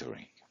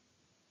monitoring.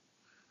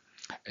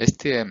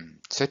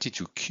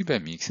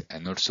 STM32CubeMX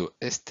and also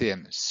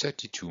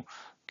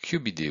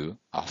STM32CubeIDE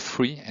are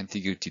free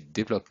integrated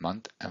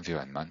development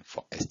environments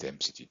for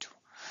STM32.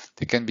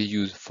 They can be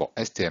used for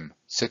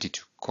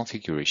STM32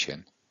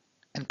 configuration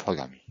and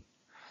programming.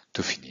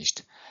 To finish,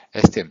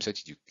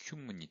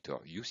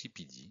 STM32CubeMonitor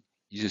UCPD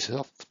is a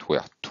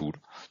software tool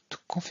to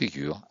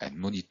configure and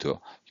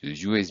monitor the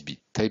USB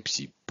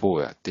Type-C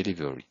power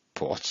delivery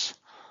ports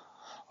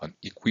on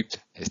equipped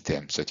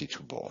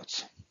STM32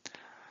 boards.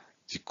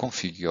 The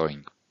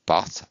configuring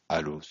part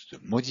allows the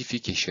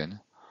modification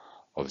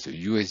of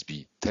the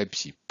USB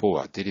Type-C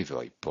power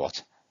delivery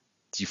port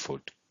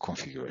default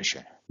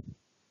configuration.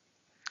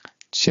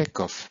 Check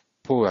of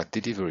power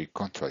delivery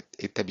contract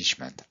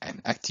establishment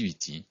and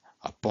activity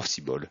are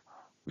possible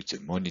with the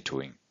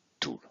monitoring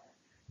tool.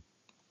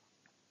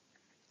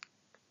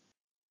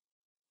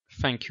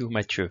 Thank you,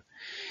 Mathieu.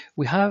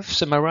 We have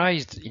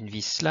summarized in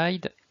this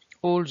slide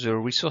all the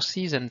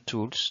resources and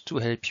tools to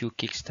help you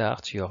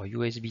kickstart your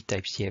USB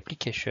Type-C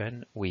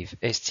application with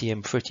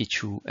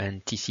STM32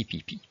 and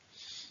TCPP.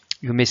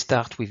 You may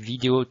start with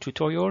video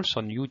tutorials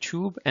on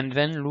YouTube and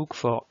then look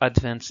for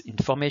advanced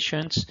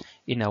informations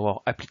in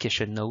our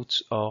application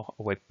notes or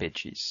web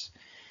pages.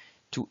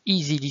 To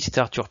easily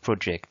start your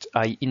project,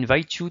 I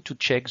invite you to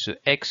check the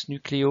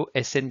X-Nucleo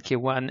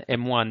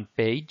SNK1M1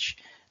 page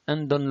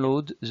and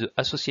download the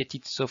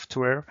associated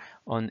software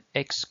on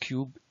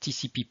Xcube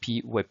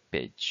TCPP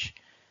webpage.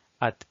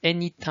 At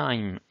any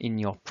time in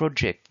your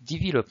project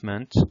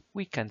development,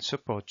 we can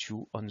support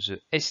you on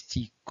the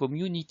ST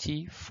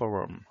Community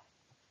Forum.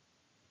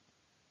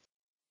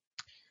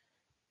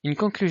 In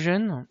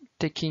conclusion,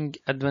 taking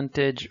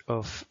advantage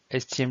of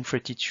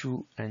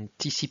STM32 and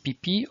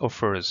TCPP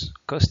offers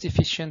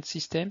cost-efficient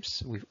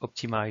systems with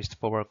optimized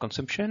power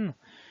consumption,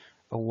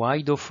 a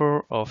wide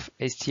offer of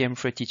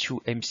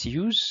STM32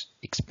 MCUs,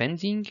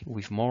 expanding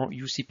with more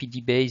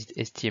UCPD-based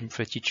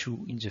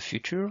STM32 in the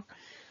future,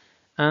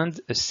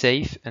 and a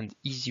safe and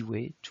easy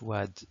way to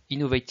add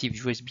innovative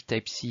USB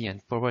Type-C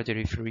and power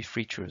delivery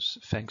features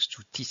thanks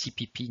to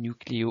TCPP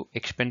Nucleo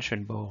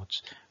expansion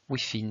boards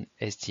within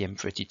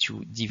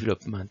STM32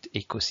 development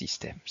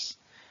ecosystems.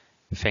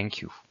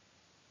 Thank you.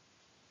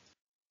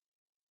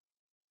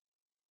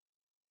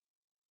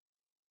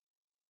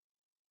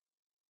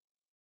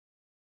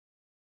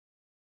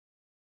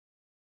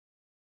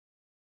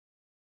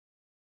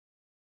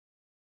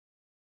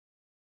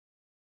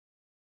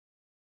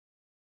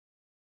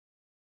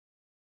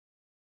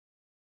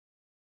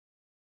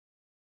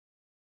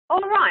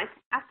 All right,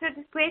 after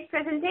this great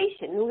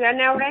presentation, we are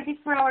now ready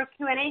for our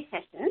Q&A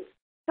session.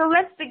 So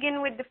let's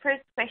begin with the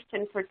first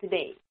question for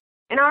today.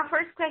 And our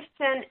first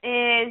question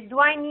is, do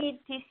I need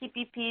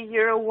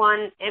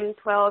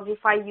TCPP01M12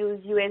 if I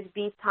use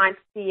USB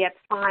Type-C at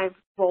 5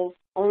 volts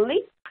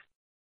only?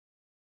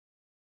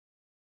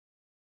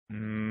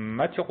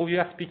 Mathieu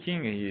Rouvière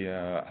speaking.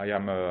 I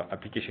am an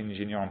application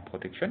engineer on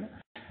protection.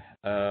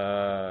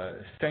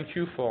 Thank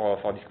you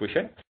for this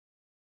question.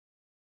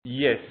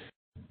 Yes,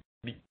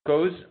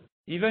 because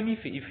even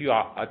if you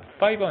are at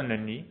 5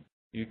 only,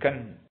 you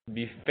can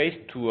be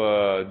faced to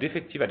a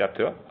defective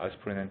adapter, as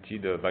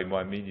presented by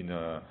Mohamed in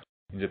the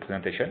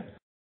presentation.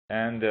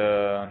 And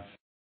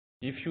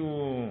if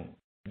you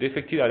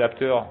defective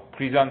adapter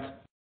presents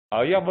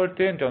higher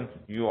voltage than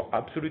your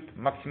absolute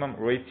maximum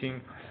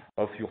rating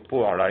of your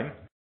power line,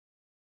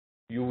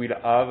 you will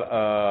have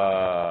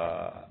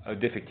a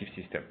defective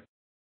system.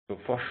 So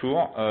for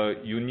sure,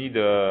 you need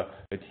a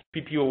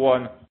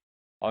TCPP01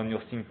 on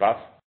your sync path,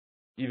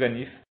 even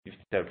if it's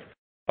still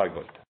 5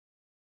 volt.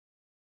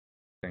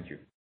 Thank you.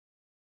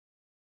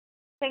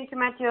 Thank you,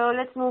 Mathieu.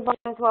 Let's move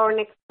on to our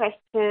next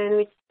question,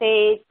 which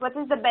states, what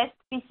is the best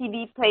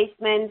PCB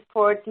placement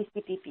for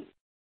TCPP?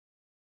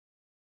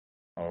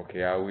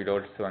 Okay, I will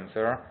also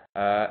answer.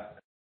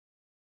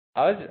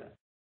 As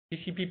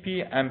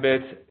TCPP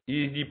embeds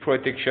ESD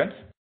protections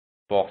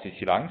for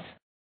CC lines,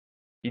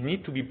 it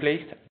needs to be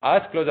placed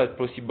as close as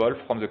possible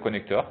from the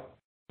connector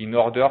in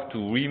order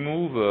to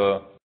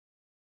remove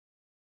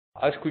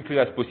as quickly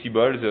as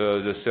possible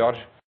the surge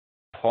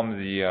from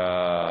the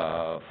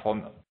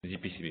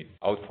PCB,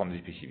 out from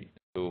the PCB.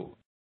 So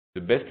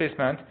the best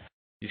placement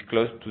is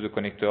close to the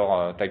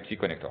connector, Type-C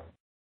connector.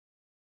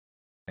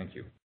 Thank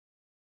you.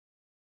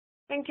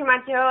 Thank you,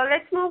 Mathieu.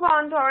 Let's move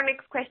on to our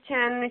next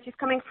question, which is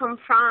coming from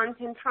France.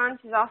 And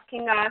France is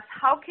asking us,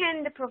 how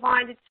can the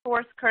provided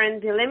source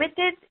current be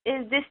limited?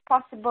 Is this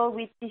possible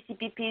with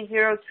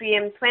TCPP03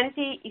 and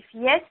 20? If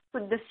yes,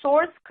 could the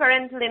source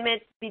current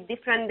limit be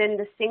different than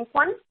the sync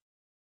one?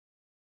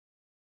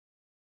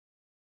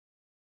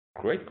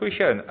 Great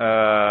question.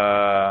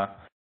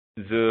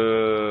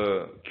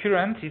 The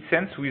current is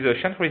sensed with a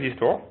shunt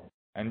resistor,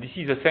 and this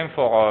is the same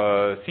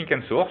for sync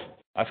and source.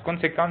 As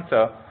consequence,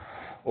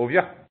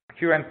 over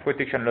current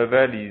protection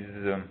level is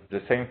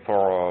the same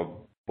for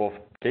both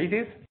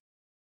cases.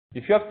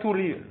 If you have two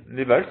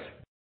levels,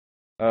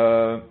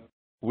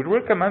 we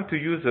recommend to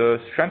use a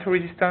shunt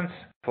resistance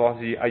for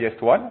the highest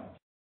one,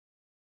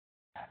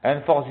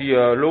 and for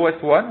the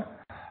lowest one,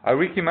 I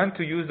recommend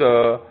to use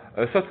a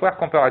software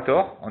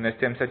comparator on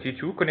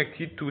STM32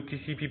 connected to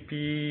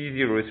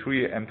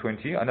TCPP03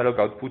 M20 analog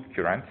output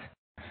current,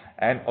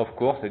 and of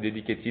course a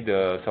dedicated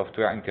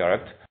software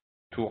interrupt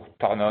to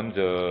turn on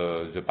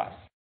the path,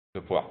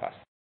 the power path,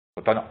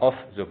 or turn off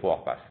the power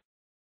path.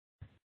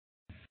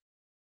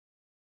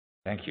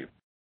 Thank you.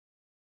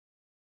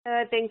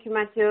 Thank you,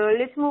 Mathieu.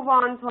 Let's move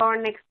on to our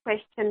next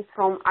question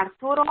from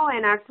Arturo.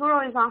 And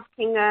Arturo is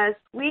asking us,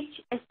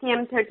 which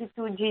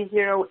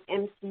STM32G0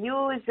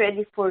 MCU is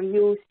ready for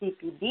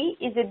UCPD?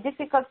 Is it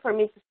difficult for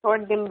me to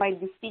sort them by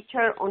this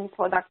feature on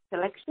product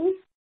selection?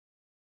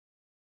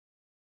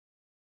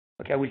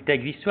 Okay, I will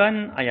take this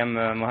one. I am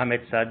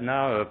Mohamed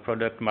Saadna,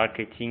 product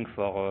marketing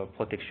for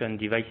protection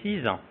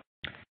devices.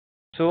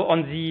 So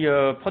on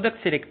the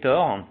product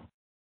selector,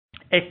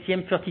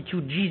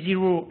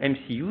 STM32G0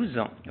 MCUs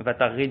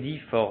that are ready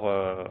for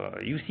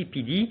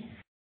UCPD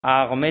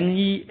are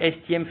mainly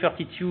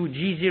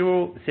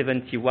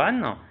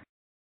STM32G071,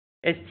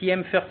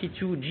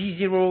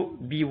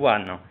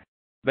 STM32G0B1,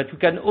 but you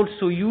can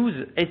also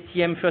use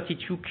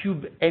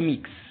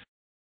STM32CubeMX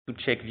to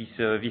check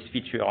this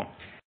feature.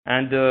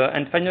 And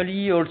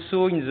finally,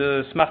 also in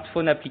the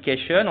smartphone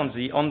application, on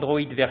the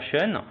Android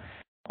version,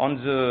 on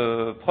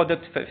the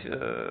product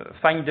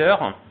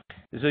finder,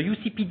 the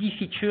UCPD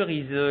feature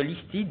is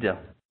listed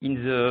in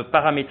the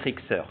parametric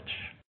search.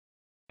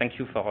 Thank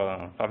you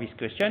for this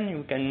question.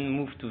 You can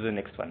move to the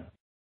next one.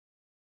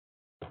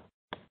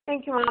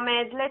 Thank you,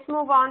 Mohamed. Let's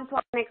move on to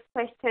our next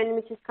question,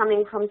 which is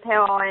coming from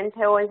Theo. And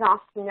Theo is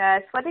asking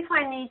us, what if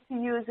I need to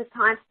use a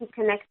Type-C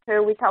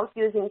connector without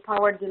using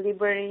power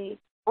delivery,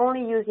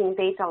 only using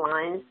data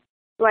lines?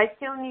 Do I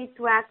still need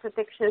to add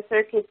protection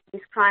circuits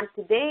described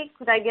today?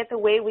 Could I get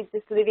away with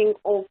just leaving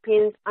all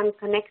pins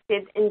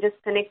unconnected and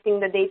just connecting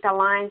the data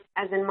lines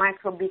as a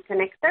micro B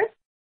connector?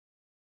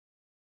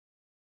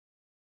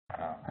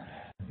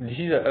 This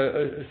is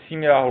a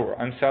similar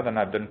answer than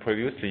I've done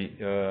previously.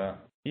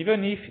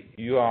 Even if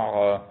you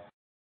are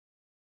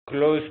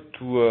close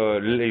to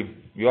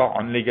you are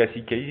on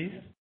legacy cases,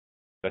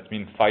 that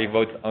means 5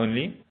 volts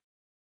only,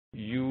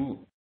 you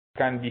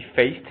can be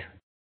faced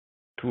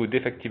to a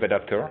defective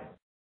adapter.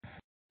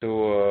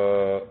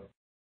 So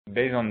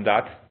based on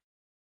that,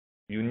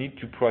 you need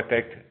to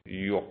protect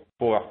your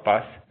power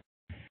path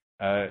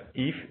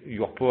if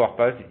your power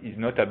path is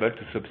not able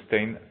to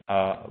sustain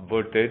a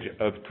voltage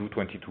up to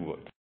 22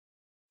 volts.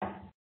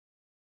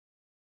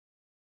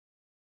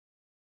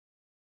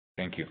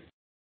 Thank you.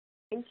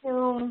 Thank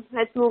you.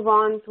 Let's move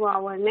on to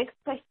our next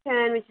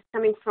question, which is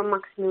coming from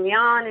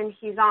Maximilian, and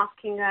he's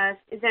asking us,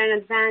 is there an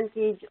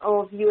advantage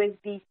of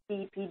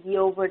USB-C PD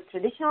over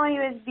traditional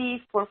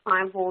USB for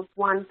 5 volt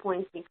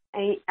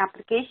 1.6A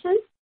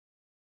applications?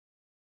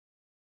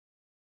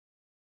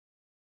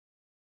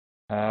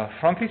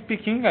 Frankly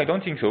speaking, I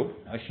don't think so.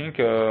 I think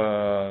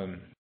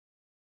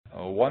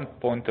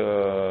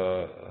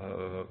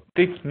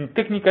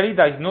technically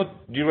there is no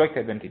direct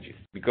advantages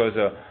because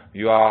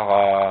you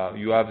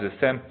have the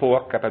same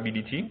power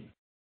capability,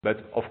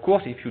 but of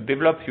course if you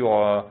develop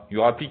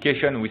your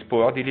application with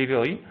power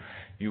delivery,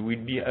 you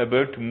will be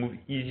able to move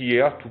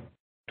easier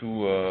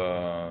to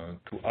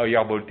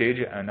higher voltage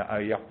and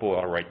higher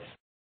power rates.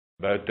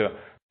 But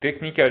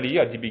technically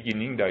at the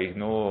beginning there is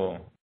no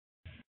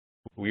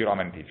real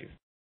advantages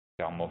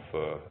in terms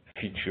of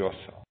features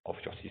of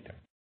your system.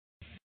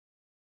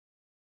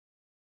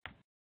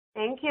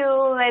 Thank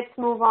you. Let's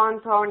move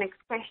on to our next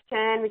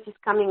question, which is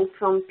coming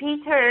from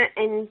Peter.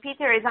 And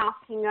Peter is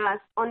asking us,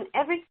 on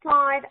every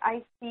slide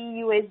I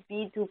see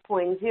USB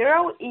 2.0.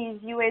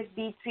 Is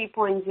USB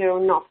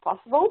 3.0 not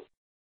possible?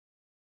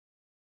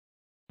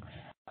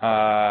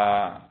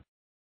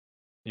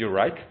 You're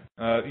right.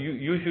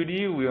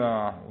 Usually we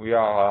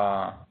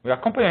are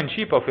component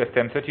chip of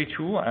STM32,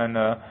 and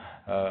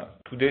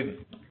today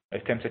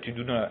STM32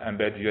 do not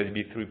embed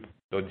USB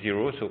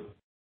 3.0, so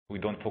we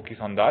don't focus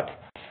on that.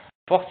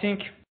 For sync,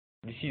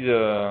 this is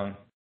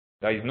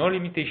there is no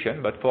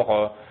limitation, but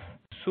for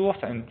source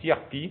and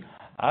TRP,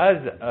 as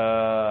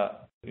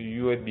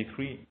USB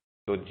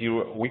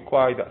 3.0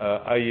 required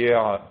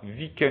higher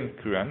weekend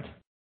current,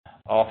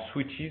 our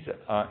switches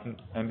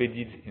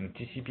embedded in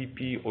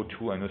TCPP,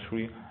 O2, and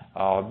O3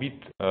 are a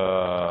bit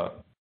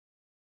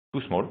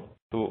too small.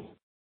 So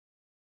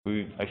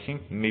I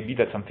think maybe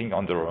that's something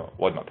on the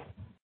roadmap.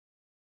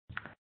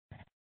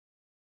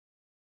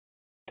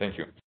 Thank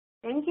you.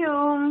 Thank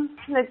you.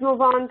 Let's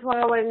move on to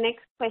our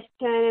next question.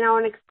 And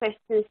our next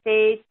question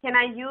states, can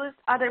I use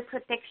other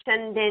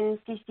protection than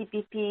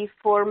TCPP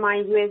for my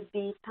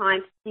USB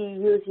Type-C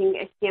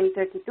using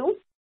STM32?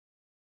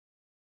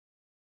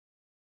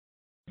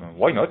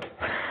 Why not?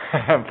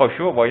 For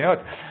sure, why not?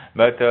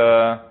 But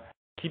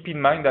keep in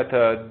mind that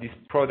this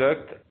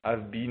product has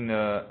been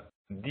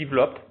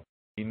developed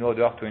in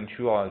order to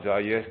ensure the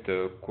highest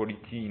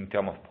quality in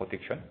terms of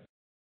protection,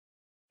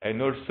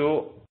 and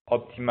also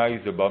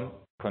optimize the BOM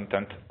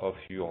content of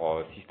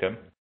your system.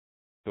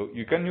 So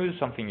you can use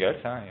something else.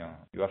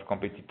 You have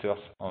competitors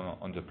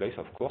on the place,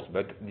 of course,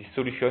 but this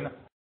solution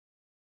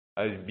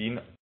has been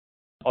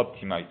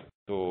optimized.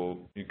 So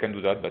you can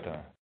do that, but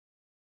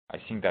I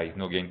think there is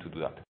no gain to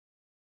do that.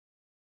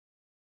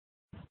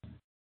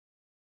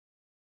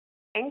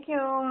 Thank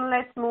you.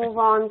 Let's move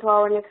on to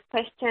our next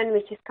question,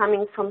 which is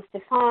coming from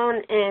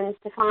Stefan. And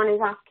Stefan is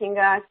asking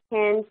us,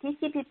 can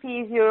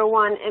TCPP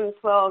 01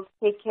 M12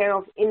 take care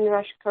of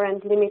inrush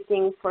current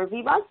limiting for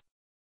VBus?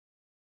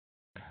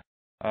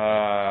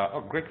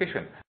 Great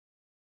question.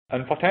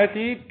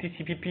 Unfortunately,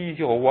 TCPP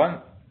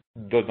 01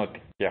 does not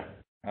take care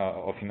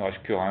of inrush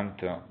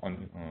current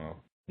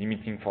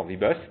limiting for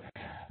VBus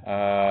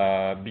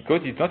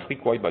because it's not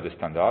required by the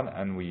standard,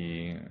 and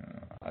we,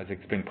 as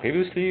explained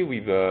previously,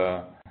 we've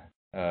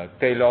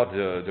tailored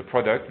the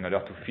product in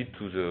order to fit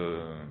to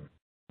the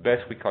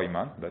best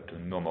requirement, but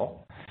no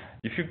more.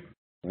 If you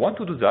want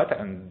to do that,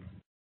 and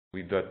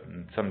with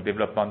some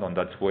development on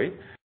that way,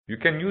 you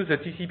can use the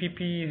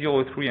TCPP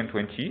 03 and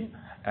 20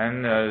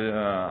 and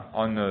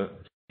on a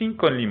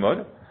sync-only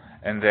mode,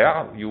 and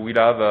there you will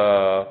have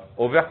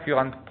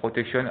overcurrent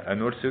protection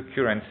and also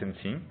current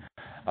sensing,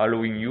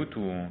 allowing you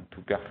to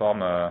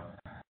perform a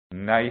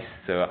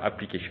nice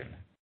application.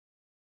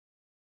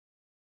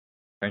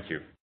 Thank you.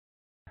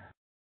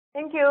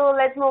 Thank you.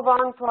 Let's move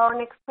on to our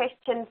next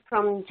question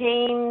from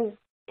James.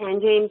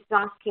 And James is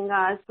asking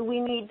us, do we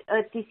need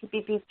a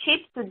TCPP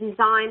chip to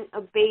design a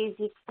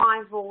basic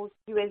 5-volt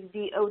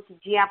USB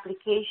OTG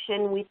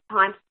application with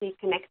Type-C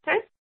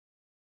connectors?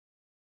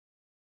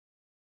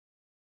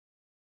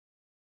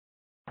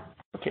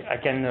 Okay, I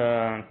can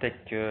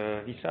take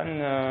this one,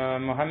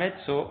 Mohamed.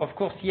 So, of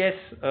course, yes,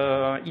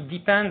 it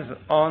depends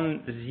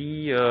on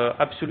the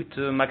absolute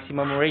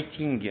maximum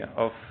rating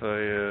of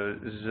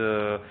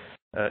the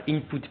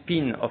input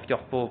pin of your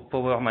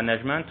power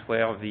management,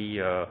 where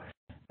the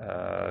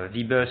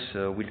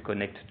VBus will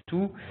connect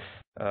to.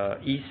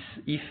 If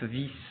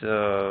this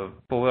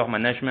power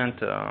management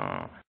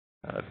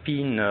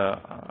pin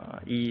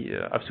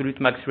absolute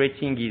max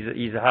rating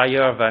is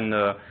higher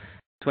than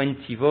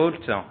 20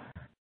 volts,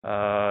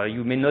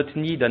 you may not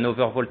need an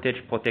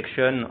overvoltage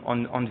protection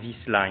on this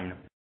line.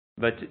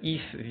 But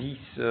if this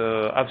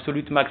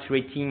absolute max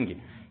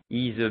rating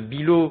is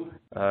below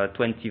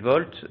 20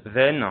 volts,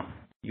 then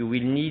you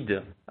will need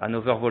an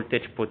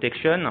overvoltage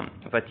protection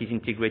that is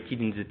integrated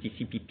in the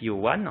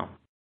TCPP01.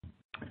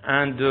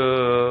 And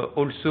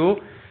also,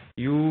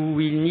 you will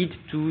need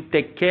to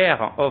take care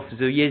of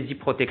the ESD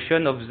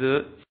protection of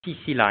the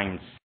CC lines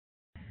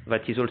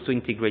that is also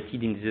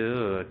integrated in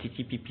the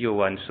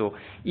TCPP01. So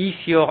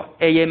if your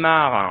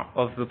AMR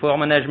of the power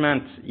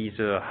management is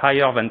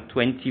higher than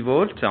 20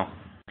 volts,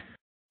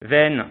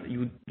 then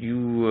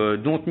you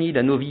don't need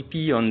an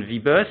OVP on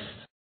VBus,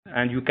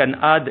 and you can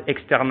add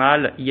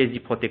external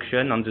ESD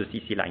protection on the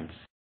CC lines.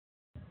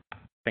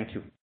 Thank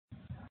you.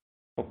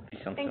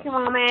 Thank you,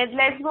 Mohamed.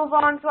 Let's move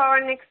on to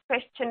our next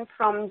question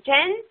from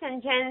Jens.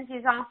 And Jens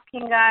is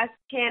asking us,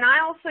 can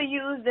I also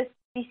use the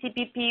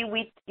TCPP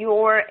with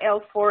your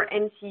L4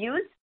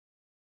 MCUs?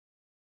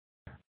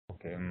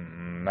 Okay,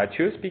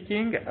 Mathieu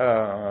speaking.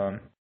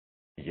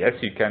 Yes,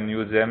 you can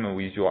use them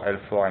with your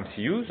L4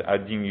 MCUs,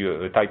 adding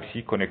a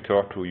Type-C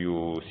connector to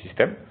your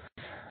system.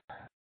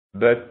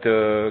 But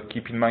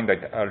keep in mind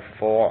that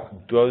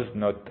L4 does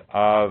not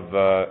have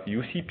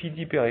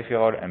UCPD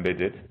peripheral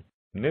embedded.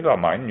 Never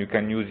mind, you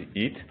can use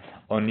it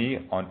only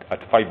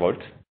at 5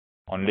 volts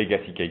on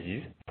legacy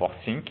cases for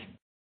sink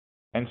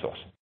and source.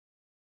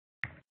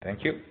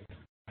 Thank you.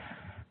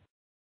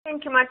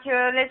 Thank you,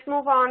 Mathieu. Let's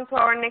move on to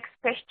our next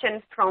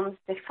question from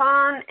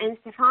Stefan. And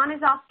Stefan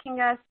is asking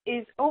us,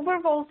 is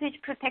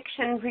overvoltage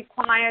protection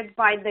required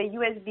by the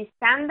USB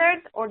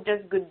standard or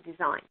just good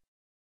design?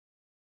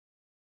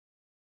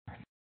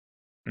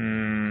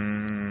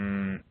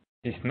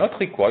 It's not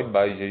required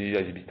by the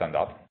USB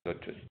standard, but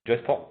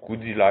just for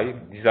good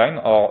design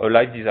or a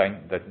light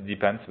design, that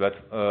depends. But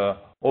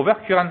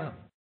overcurrent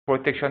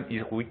protection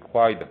is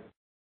required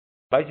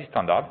by the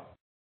standard,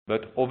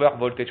 but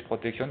overvoltage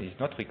protection is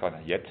not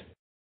required yet.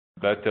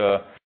 But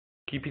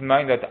keep in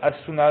mind that as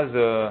soon as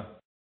the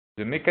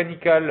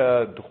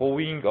mechanical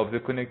drawing of the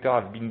connector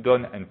has been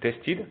done and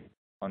tested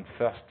on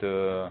first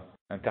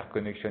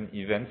interconnection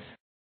events,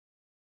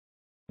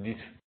 this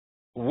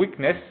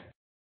weakness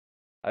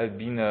has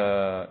been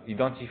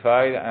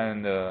identified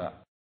and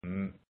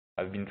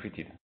has been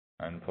treated.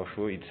 And for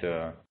sure,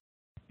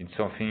 it's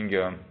something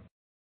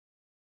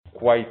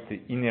quite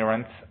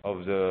inherent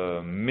of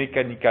the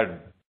mechanical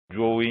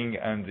drawing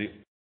and the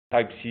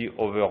Type-C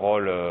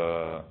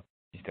overall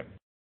system.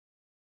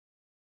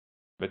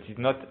 But it's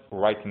not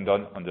written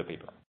down on the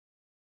paper.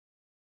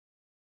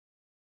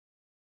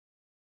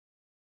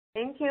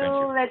 Thank you.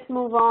 Let's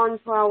move on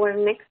to our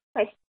next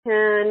question.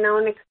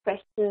 Our next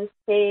question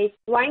states,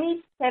 do I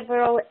need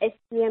several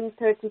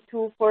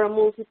STM32 for a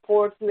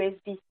multi-port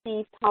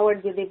USB-C power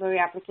delivery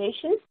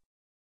application?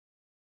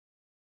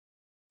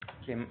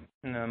 Okay,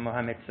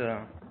 Mohamed,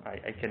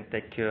 I can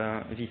take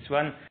this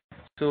one.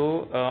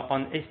 So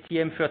on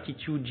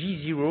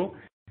STM32G0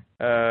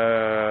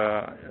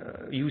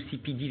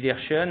 UCPD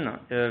version,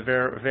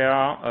 there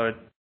are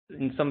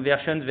in some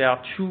versions there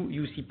are two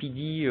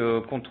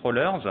UCPD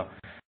controllers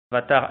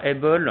that are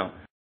able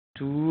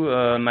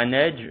to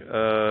manage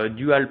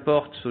dual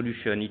port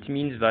solution. It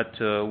means that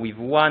with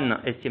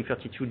one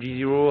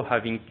STM32G0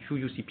 having two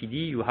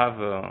UCPD, you have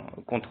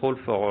control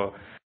for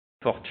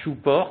two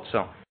ports,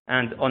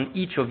 and on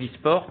each of these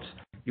ports,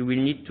 you will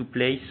need to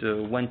place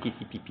one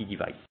TCPP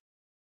device.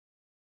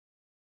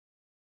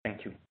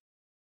 Thank you.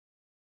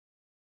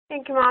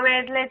 Thank you,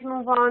 Mohamed. Let's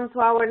move on to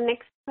our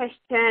next question.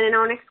 And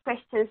our next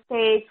question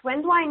states,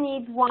 when do I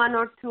need one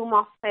or two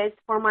MOSFETs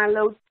for my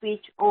load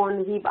switch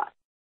on VBus?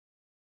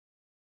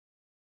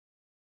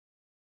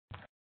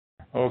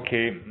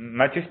 Okay,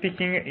 Mathieu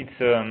speaking.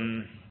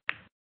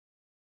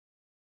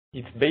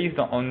 It's based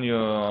on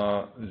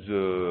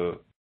the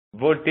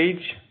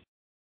voltage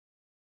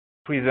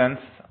presence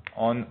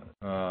on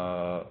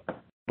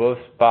both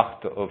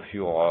parts of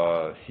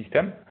your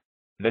system.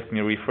 Let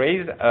me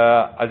rephrase.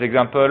 As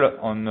example,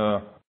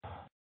 on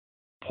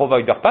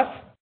provider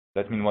path,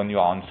 that means when you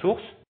are on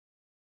source,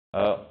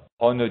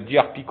 on a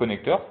DRP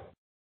connector,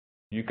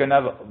 you can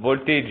have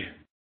voltage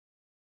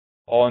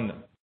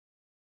on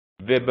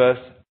VBus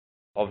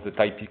of the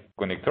Type-C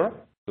connector.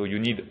 So you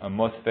need a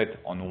MOSFET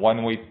on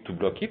one way to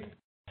block it.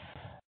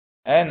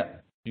 And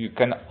you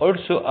can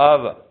also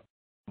have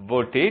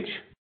voltage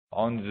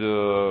on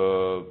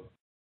the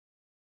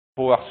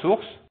power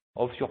source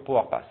of your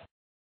power path.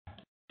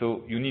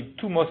 So you need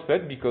two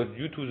MOSFET because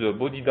due to the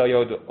body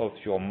diode of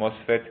your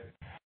MOSFET,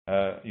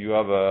 you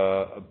have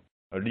a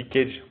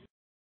leakage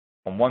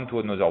from one to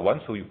another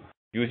one. So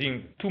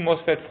using two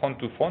MOSFET front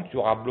to front,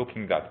 you are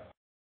blocking that.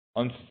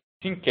 On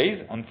sync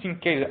case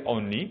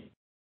only,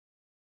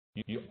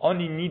 you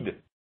only need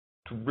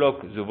to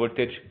block the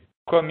voltage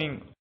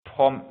coming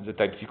from the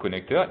Type-C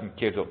connector in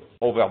case of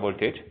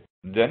overvoltage.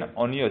 Then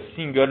only a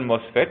single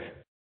MOSFET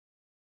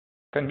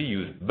can be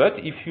used. But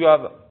if you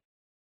have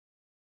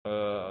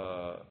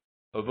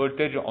a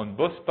voltage on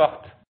both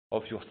parts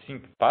of your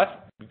sync path,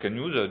 you can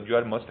use a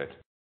dual MOSFET.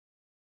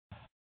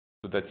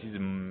 So that is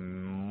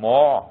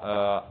more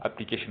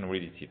application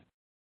related.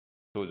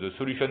 So the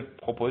solution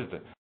proposed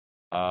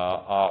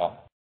are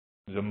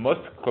the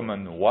most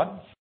common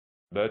ones,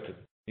 but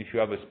if you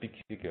have a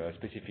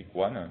specific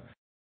one,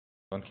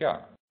 don't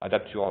care.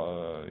 Adapt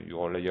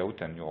your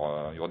layout and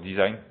your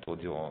design to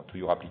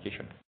your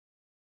application.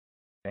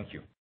 Thank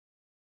you.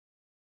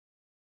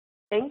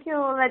 Thank you.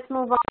 Let's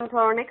move on to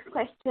our next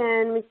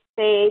question, which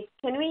states,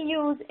 can we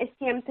use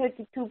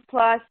STM32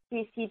 plus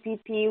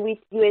TCPP with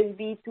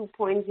USB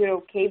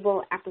 2.0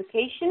 cable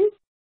application?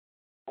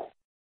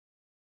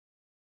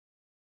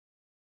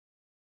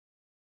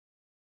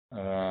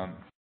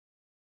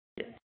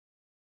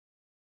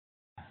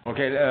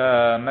 Okay,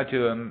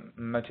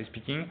 Mathieu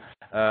speaking.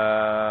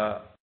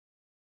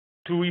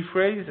 To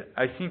rephrase,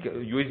 I think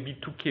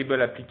USB 2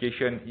 cable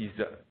application is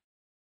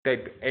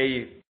Type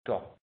A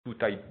to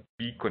Type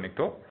B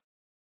connector.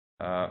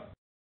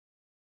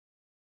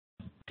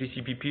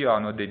 TCPP are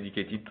not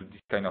dedicated to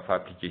this kind of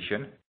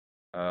application.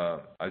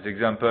 As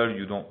example,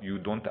 you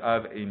don't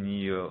have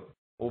any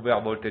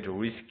overvoltage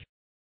risk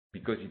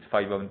because it's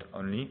 5-amp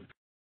only.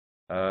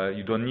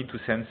 You don't need to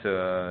sense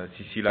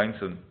CC lines.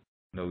 So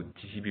no,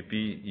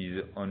 TCPP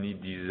is only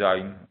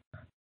designed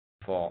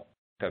for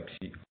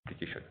Type-C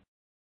application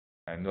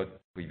and not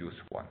previous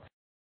ones.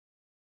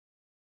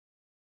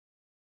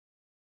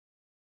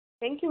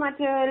 Thank you,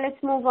 Mathieu.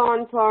 Let's move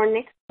on to our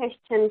next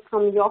question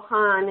from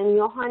Johan. And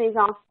Johan is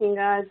asking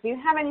us, do you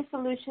have any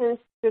solutions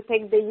to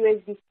protect the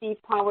USB-C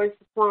power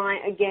supply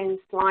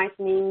against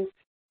lightning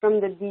from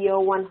the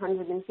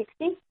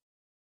DO160?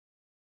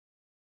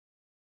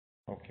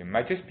 Okay,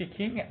 Mathieu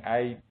speaking.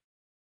 I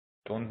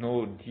don't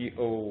know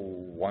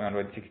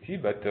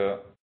DO160, but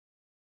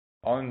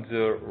on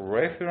the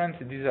reference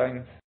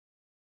designs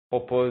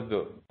proposed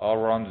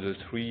around the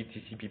 3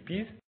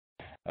 TCPPs,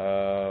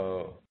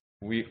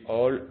 we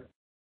all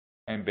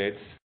embed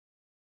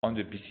on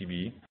the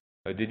PCB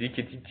a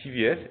dedicated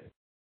TVS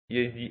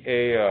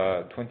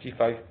ESDA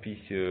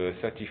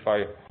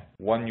 25P35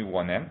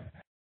 1U1M.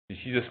 This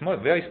is a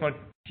very small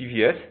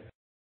TVS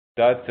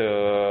that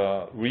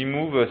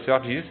remove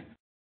surges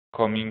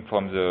coming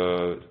from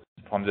the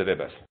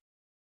bus.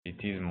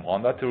 It is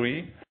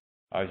mandatory,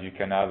 as you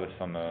can have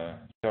some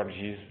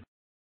surges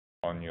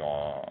on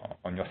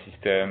your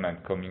system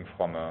and coming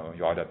from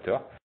your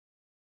adapter.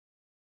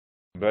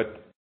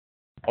 But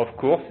of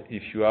course,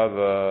 if you have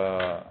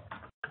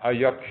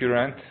higher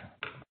current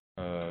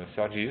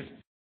surges,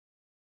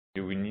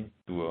 you will need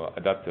to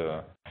adapt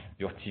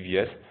your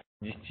TVS.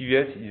 This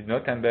TVS is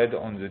not embedded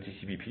on the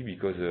TCPP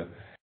because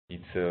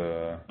it's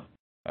a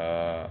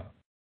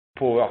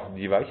power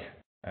device,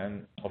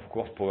 and of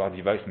course, power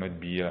device must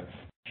be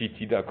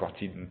fitted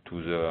according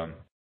to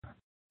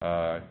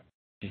the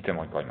system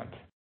requirement.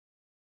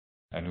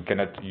 And we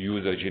cannot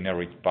use a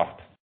generic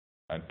part.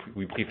 And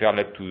we prefer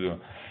let you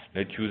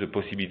the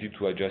possibility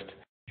to adjust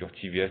your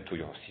TVS to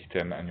your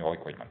system and your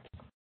requirement.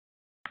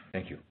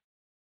 Thank you.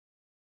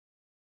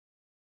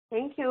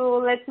 Thank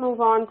you. Let's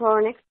move on to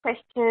our next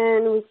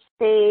question, which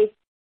states,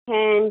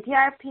 can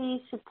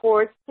DRP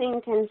support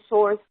sync and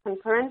source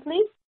concurrently?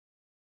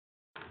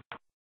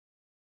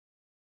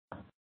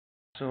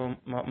 So,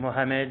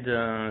 Mohamed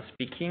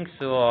speaking.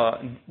 So,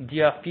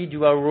 DRP,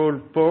 dual role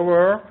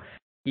power,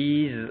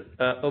 is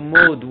a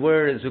mode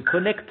where the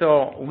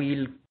connector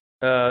will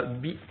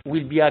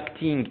be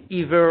acting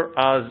either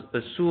as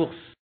a source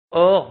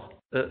or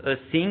a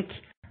sink,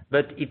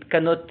 but it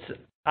cannot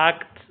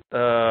act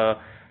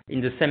in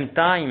the same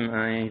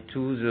time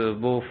to the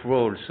both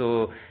roles.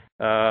 So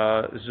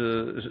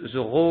the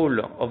role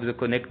of the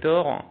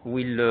connector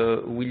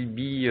will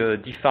be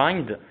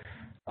defined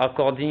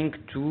according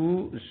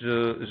to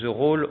the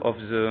role of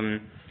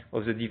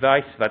the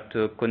device that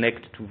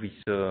connect to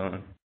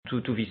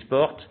this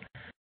port,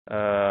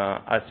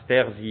 as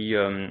per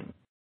the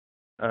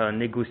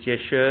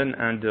negotiation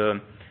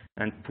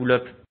and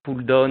pull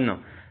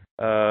down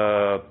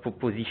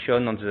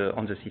position on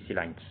the CC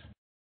lines.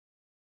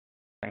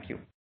 Thank you.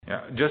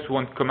 Yeah, just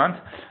one comment.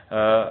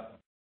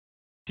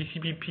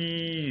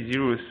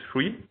 TCPP03,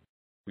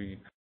 we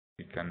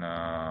can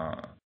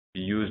be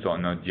used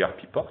on a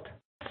DRP port,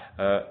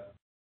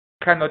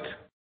 cannot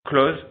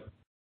close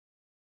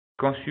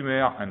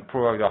consumer and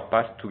provider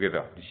paths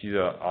together. This is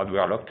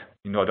hardware locked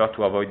in order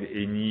to avoid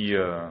any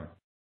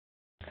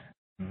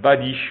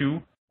bad issue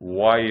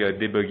while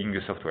debugging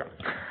the software.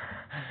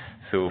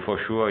 So for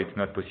sure, it's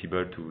not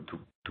possible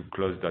to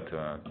close that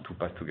two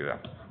paths together.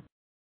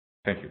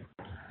 Thank you.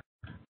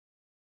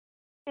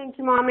 Thank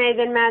you, Mohamed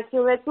and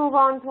Mathieu. Let's move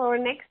on to our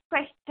next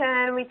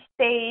question, which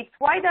states,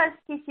 why does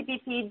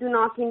TCPP do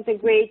not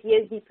integrate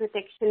ESD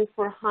protection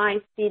for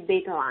high-speed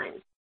data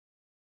lines?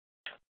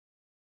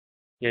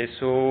 Yeah,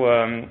 so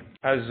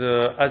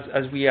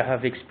as we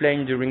have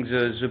explained during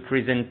the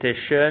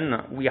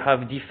presentation, we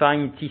have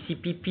defined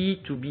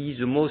TCPP to be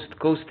the most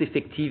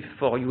cost-effective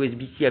for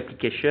USB-C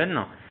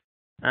application,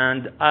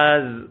 and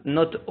as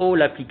not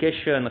all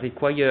applications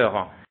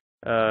require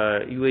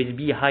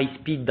USB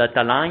high-speed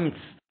data lines,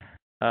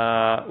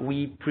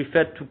 we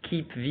prefer to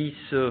keep this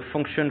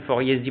function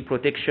for ESD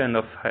protection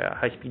of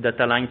high-speed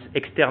data lines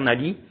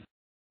externally,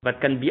 but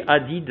can be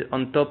added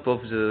on top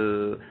of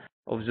the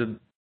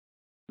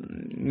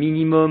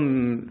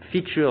minimum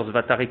features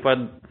that are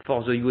required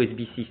for the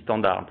USB-C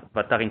standard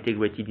that are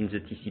integrated in the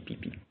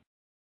TCPP.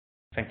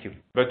 Thank you.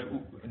 But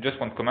just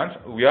one comment.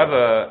 We have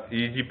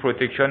ESD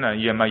protection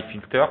and EMI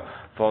filter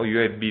for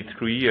USB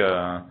 3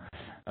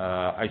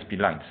 high-speed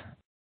lines.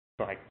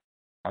 Correct.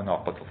 On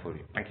our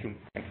portfolio. Thank you.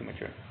 Thank you,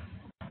 Mathieu.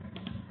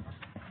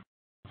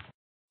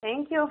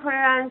 Thank you for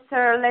your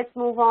answer. Let's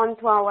move on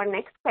to our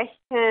next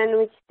question,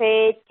 which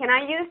states, can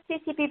I use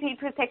TCPP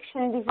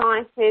protection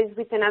devices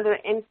with another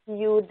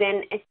MCU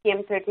than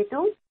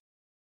STM32?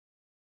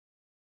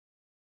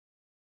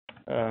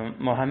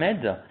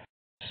 Mohamed,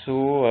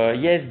 so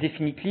yes,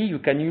 definitely you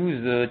can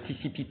use a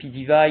TCPP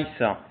device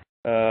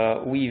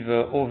with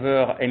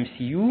other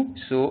MCU.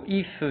 So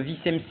if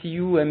this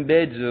MCU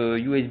embeds a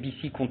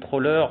USB-C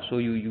controller, so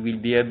you will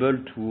be able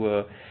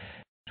to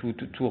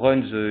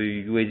run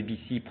the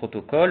USB-C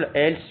protocol.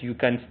 Else you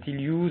can still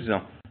use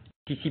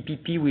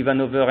TCPP with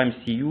another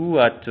MCU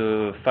at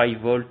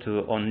 5 volt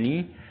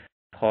only,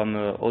 from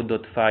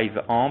 0.5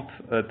 amp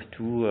up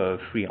to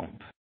 3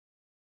 amp.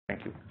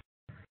 Thank you.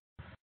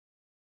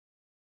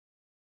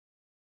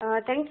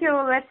 Thank you.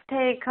 Let's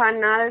take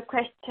another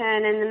question,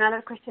 and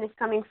another question is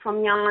coming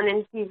from Jan,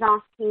 and he's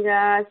asking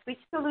us, which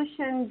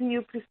solution do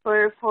you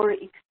prefer for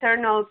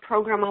external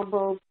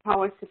programmable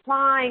power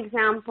supply,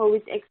 example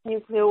with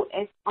ex-nucleo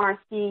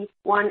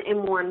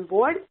SRC1M1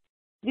 board?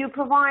 Do you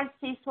provide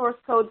C source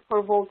code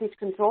for voltage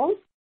control?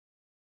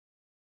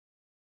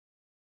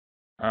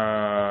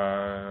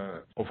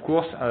 Of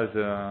course,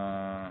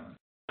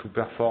 to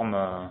perform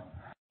a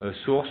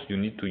source, you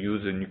need to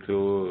use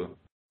a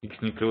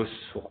ex-nucleo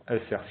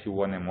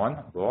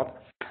SRC1M1 board.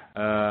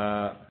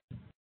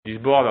 These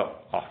boards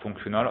are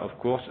functional, of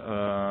course,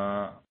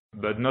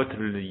 but not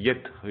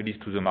yet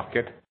released to the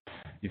market.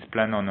 It's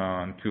planned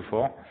on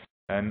Q4,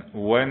 and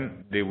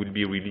when they will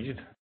be released,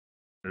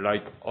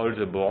 like all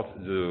the boards,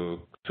 the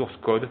source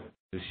code,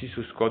 the C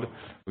source code,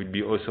 will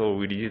be also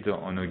released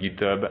on a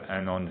GitHub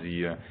and on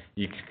the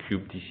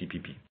X-Cube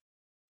TCPP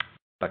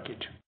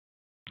package.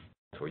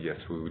 So yes,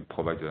 we will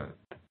provide the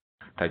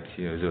type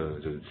C,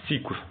 the C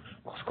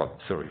source code.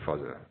 Sorry for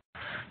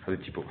the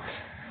typo.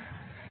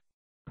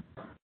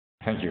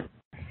 Thank you.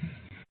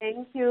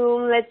 Thank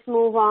you. Let's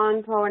move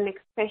on to our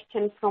next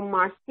question from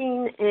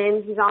Martin,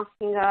 and he's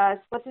asking us,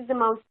 what is the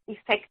most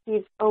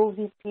effective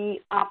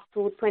OVP up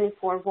to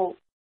 24 volts?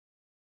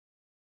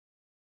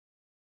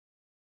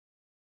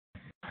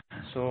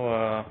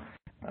 So,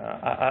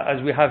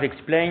 as we have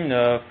explained,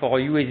 for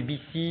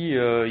USB-C,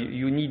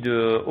 you need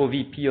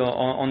OVP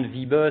on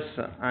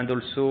VBus and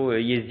also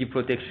ESD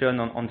protection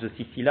on the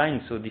CC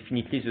line. So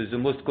definitely the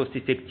most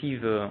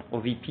cost-effective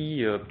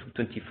OVP to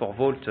 24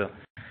 volt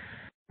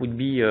would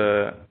be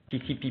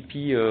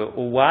TCPP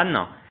 01.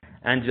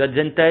 And the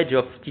advantage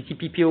of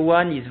TCPP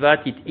 01 is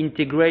that it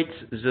integrates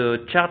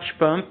the charge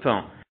pump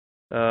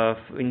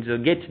in the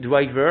gate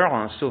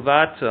driver, so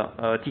that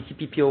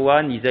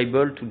TCPP01 is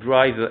able to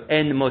drive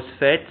N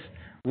MOSFET,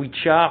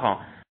 which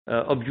are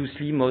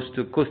obviously most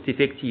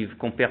cost-effective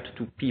compared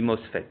to P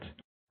MOSFET.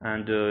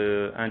 And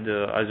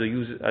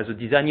as a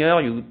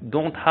designer, you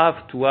don't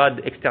have to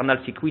add external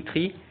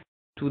circuitry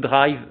to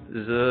drive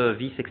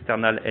this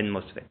external N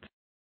MOSFET.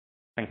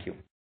 Thank you.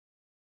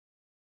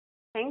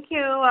 Thank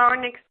you. Our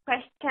next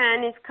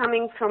question is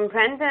coming from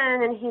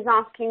Brendan, and he's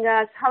asking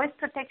us, how is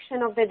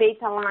protection of the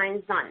data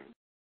lines done?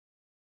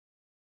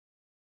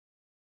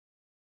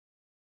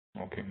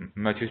 Okay,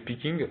 Mathieu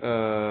speaking.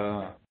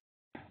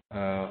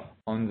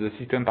 On the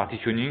system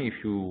partitioning, if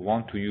you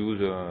want to use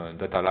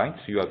data lines,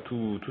 you have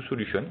two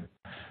solutions.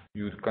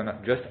 You can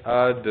just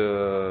add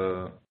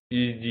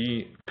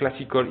ESD,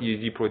 classical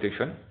ESD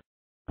protection.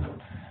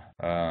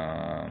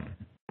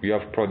 We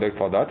have product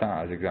for that,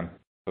 as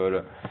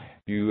example,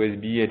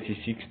 USB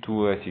 86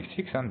 to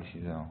 66, and this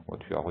is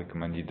what we are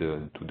recommended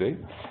today.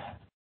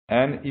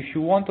 And if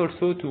you want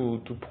also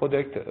to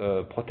protect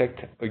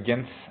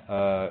against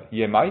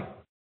EMI,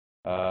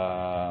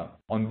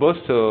 on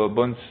both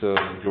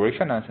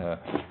duration,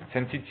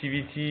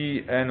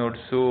 sensitivity and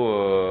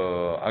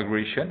also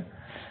aggregation,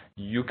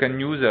 you can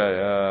use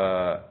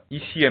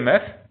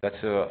ECMF.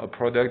 That's a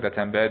product that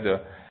embeds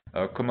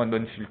a common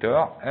band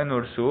filter and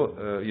also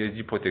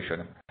ESD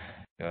protection.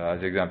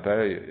 As example,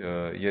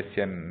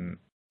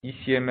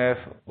 ECMF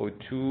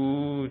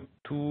 02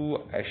 to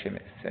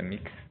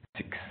STMix6.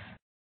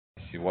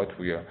 This is what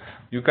we are.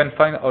 You can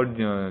find all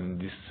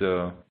these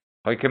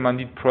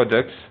recommended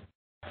products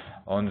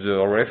on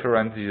the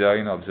reference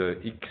design of the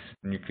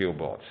X-Nucleo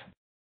boards.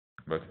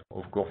 But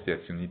of course, yes,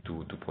 you need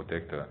to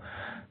protect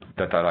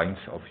data lines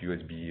of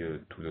USB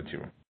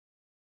 2.0.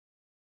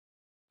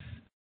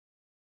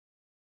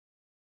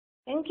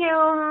 Thank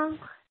you.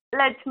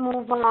 Let's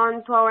move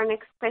on to our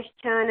next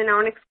question, and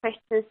our next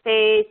question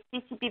says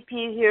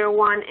TCPP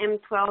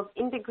 01M12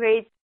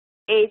 integrates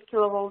 8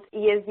 kilovolt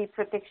ESD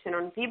protection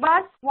on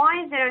VBus.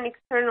 Why is there an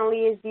external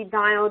ESD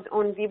diode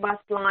on VBus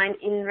line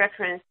in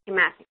reference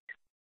schematic?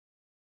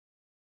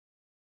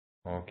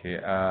 Okay.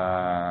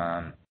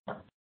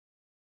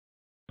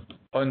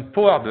 On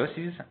power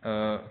buses,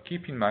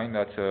 keep in mind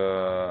that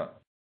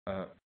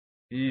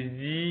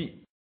ESD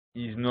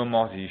is no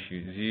more the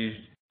issue. The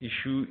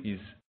issue is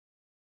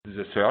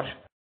the surge,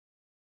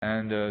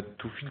 and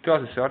to filter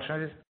the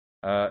surges,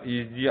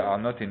 ESD are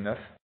not enough.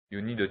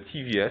 You need a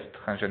TVS,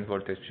 transient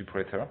voltage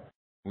separator,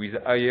 with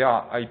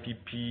higher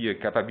IPP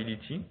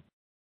capability,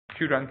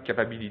 current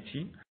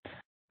capability,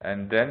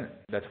 and then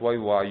that's why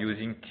we are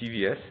using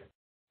TVS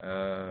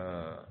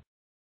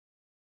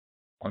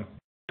on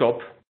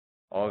top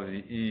of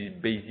the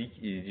basic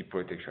ESD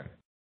protection.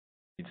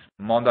 It's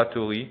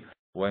mandatory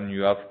when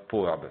you have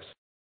power bus.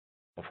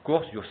 Of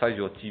course, you size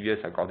your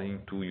TVS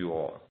according to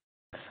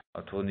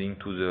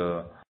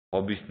the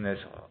robustness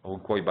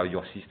required by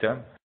your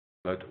system.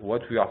 But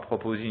what we are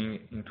proposing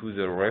into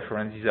the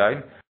reference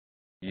design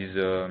is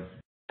a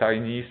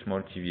tiny,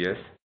 small TVS,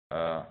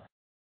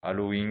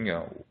 allowing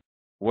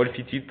well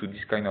fitted to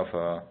this kind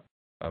of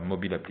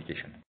mobile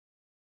application.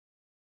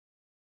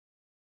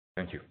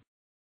 Thank you.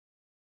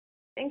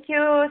 Thank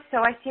you. So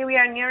I see we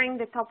are nearing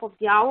the top of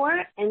the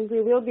hour and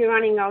we will be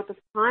running out of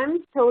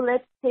time. So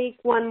let's take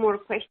one more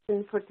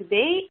question for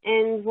today.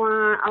 And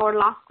our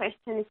last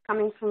question is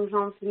coming from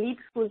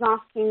Jean-Philippe, who's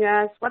asking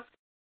us what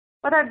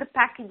are the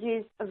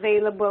packages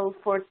available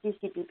for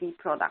TCPP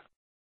products?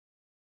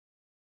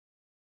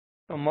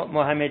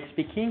 Mohamed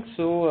speaking.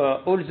 So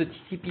all the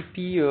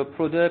TCPP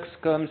products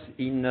comes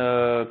in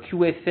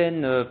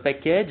QFN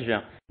package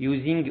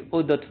using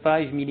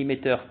 0.5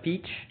 millimeter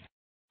pitch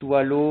to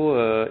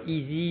allow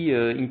easy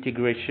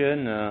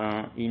integration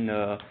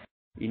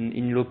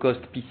in low-cost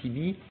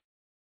PCB.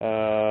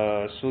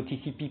 So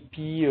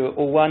TCPP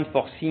 01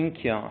 for Sync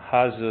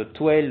has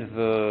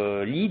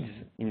 12 leads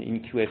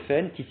in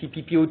QFN.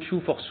 TCPP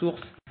 02 for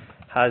Source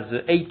has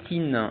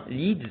 18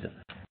 leads.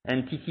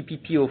 And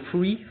TCPP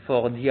 03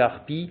 for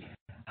DRP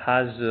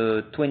has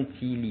 20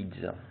 leads.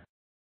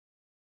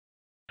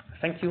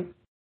 Thank you.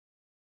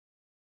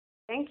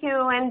 Thank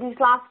you. And this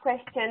last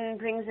question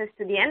brings us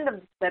to the end of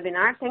this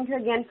webinar. Thank you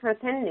again for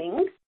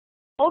attending.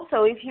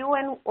 Also, if you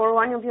or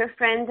one of your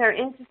friends are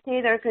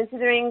interested or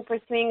considering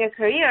pursuing a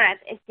career at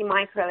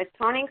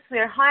STMicroelectronics, we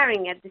are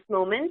hiring at this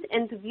moment.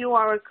 And to view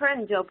our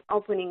current job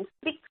openings,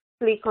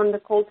 click on the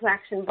call to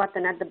action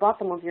button at the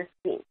bottom of your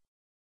screen.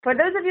 For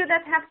those of you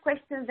that have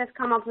questions that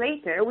come up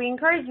later, we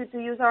encourage you to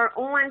use our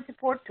online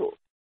support tool.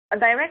 A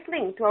direct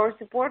link to our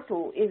support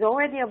tool is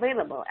already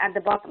available at the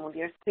bottom of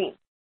your screen.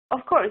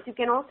 Of course, you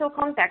can also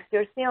contact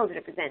your sales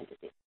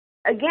representative.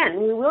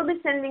 Again, we will be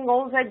sending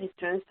all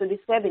registrants to this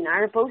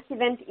webinar a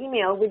post-event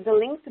email with the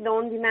link to the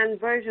on-demand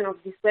version of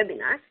this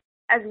webinar,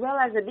 as well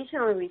as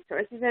additional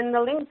resources and the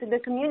link to the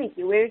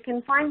community where you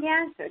can find the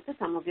answer to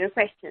some of your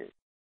questions.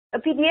 A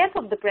PDF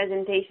of the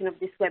presentation of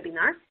this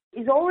webinar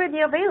is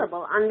already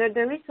available under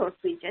the resource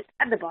widget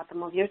at the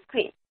bottom of your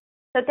screen.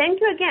 So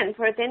thank you again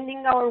for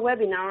attending our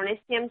webinar on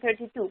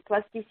STM32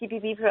 plus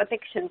TCPP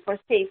protection for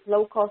safe,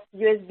 low-cost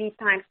USB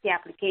Type-C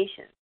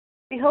applications.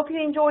 We hope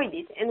you enjoyed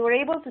it and were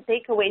able to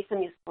take away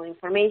some useful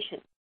information.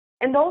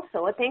 And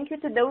also a thank you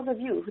to those of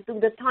you who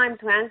took the time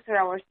to answer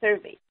our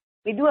survey.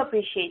 We do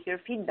appreciate your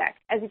feedback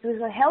as it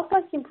will help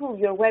us improve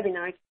your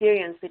webinar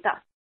experience with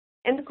us.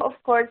 And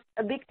of course,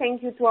 a big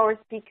thank you to our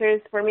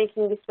speakers for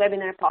making this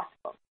webinar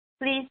possible.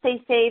 Please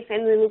stay safe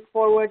and we look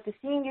forward to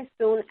seeing you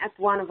soon at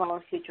one of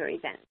our future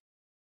events.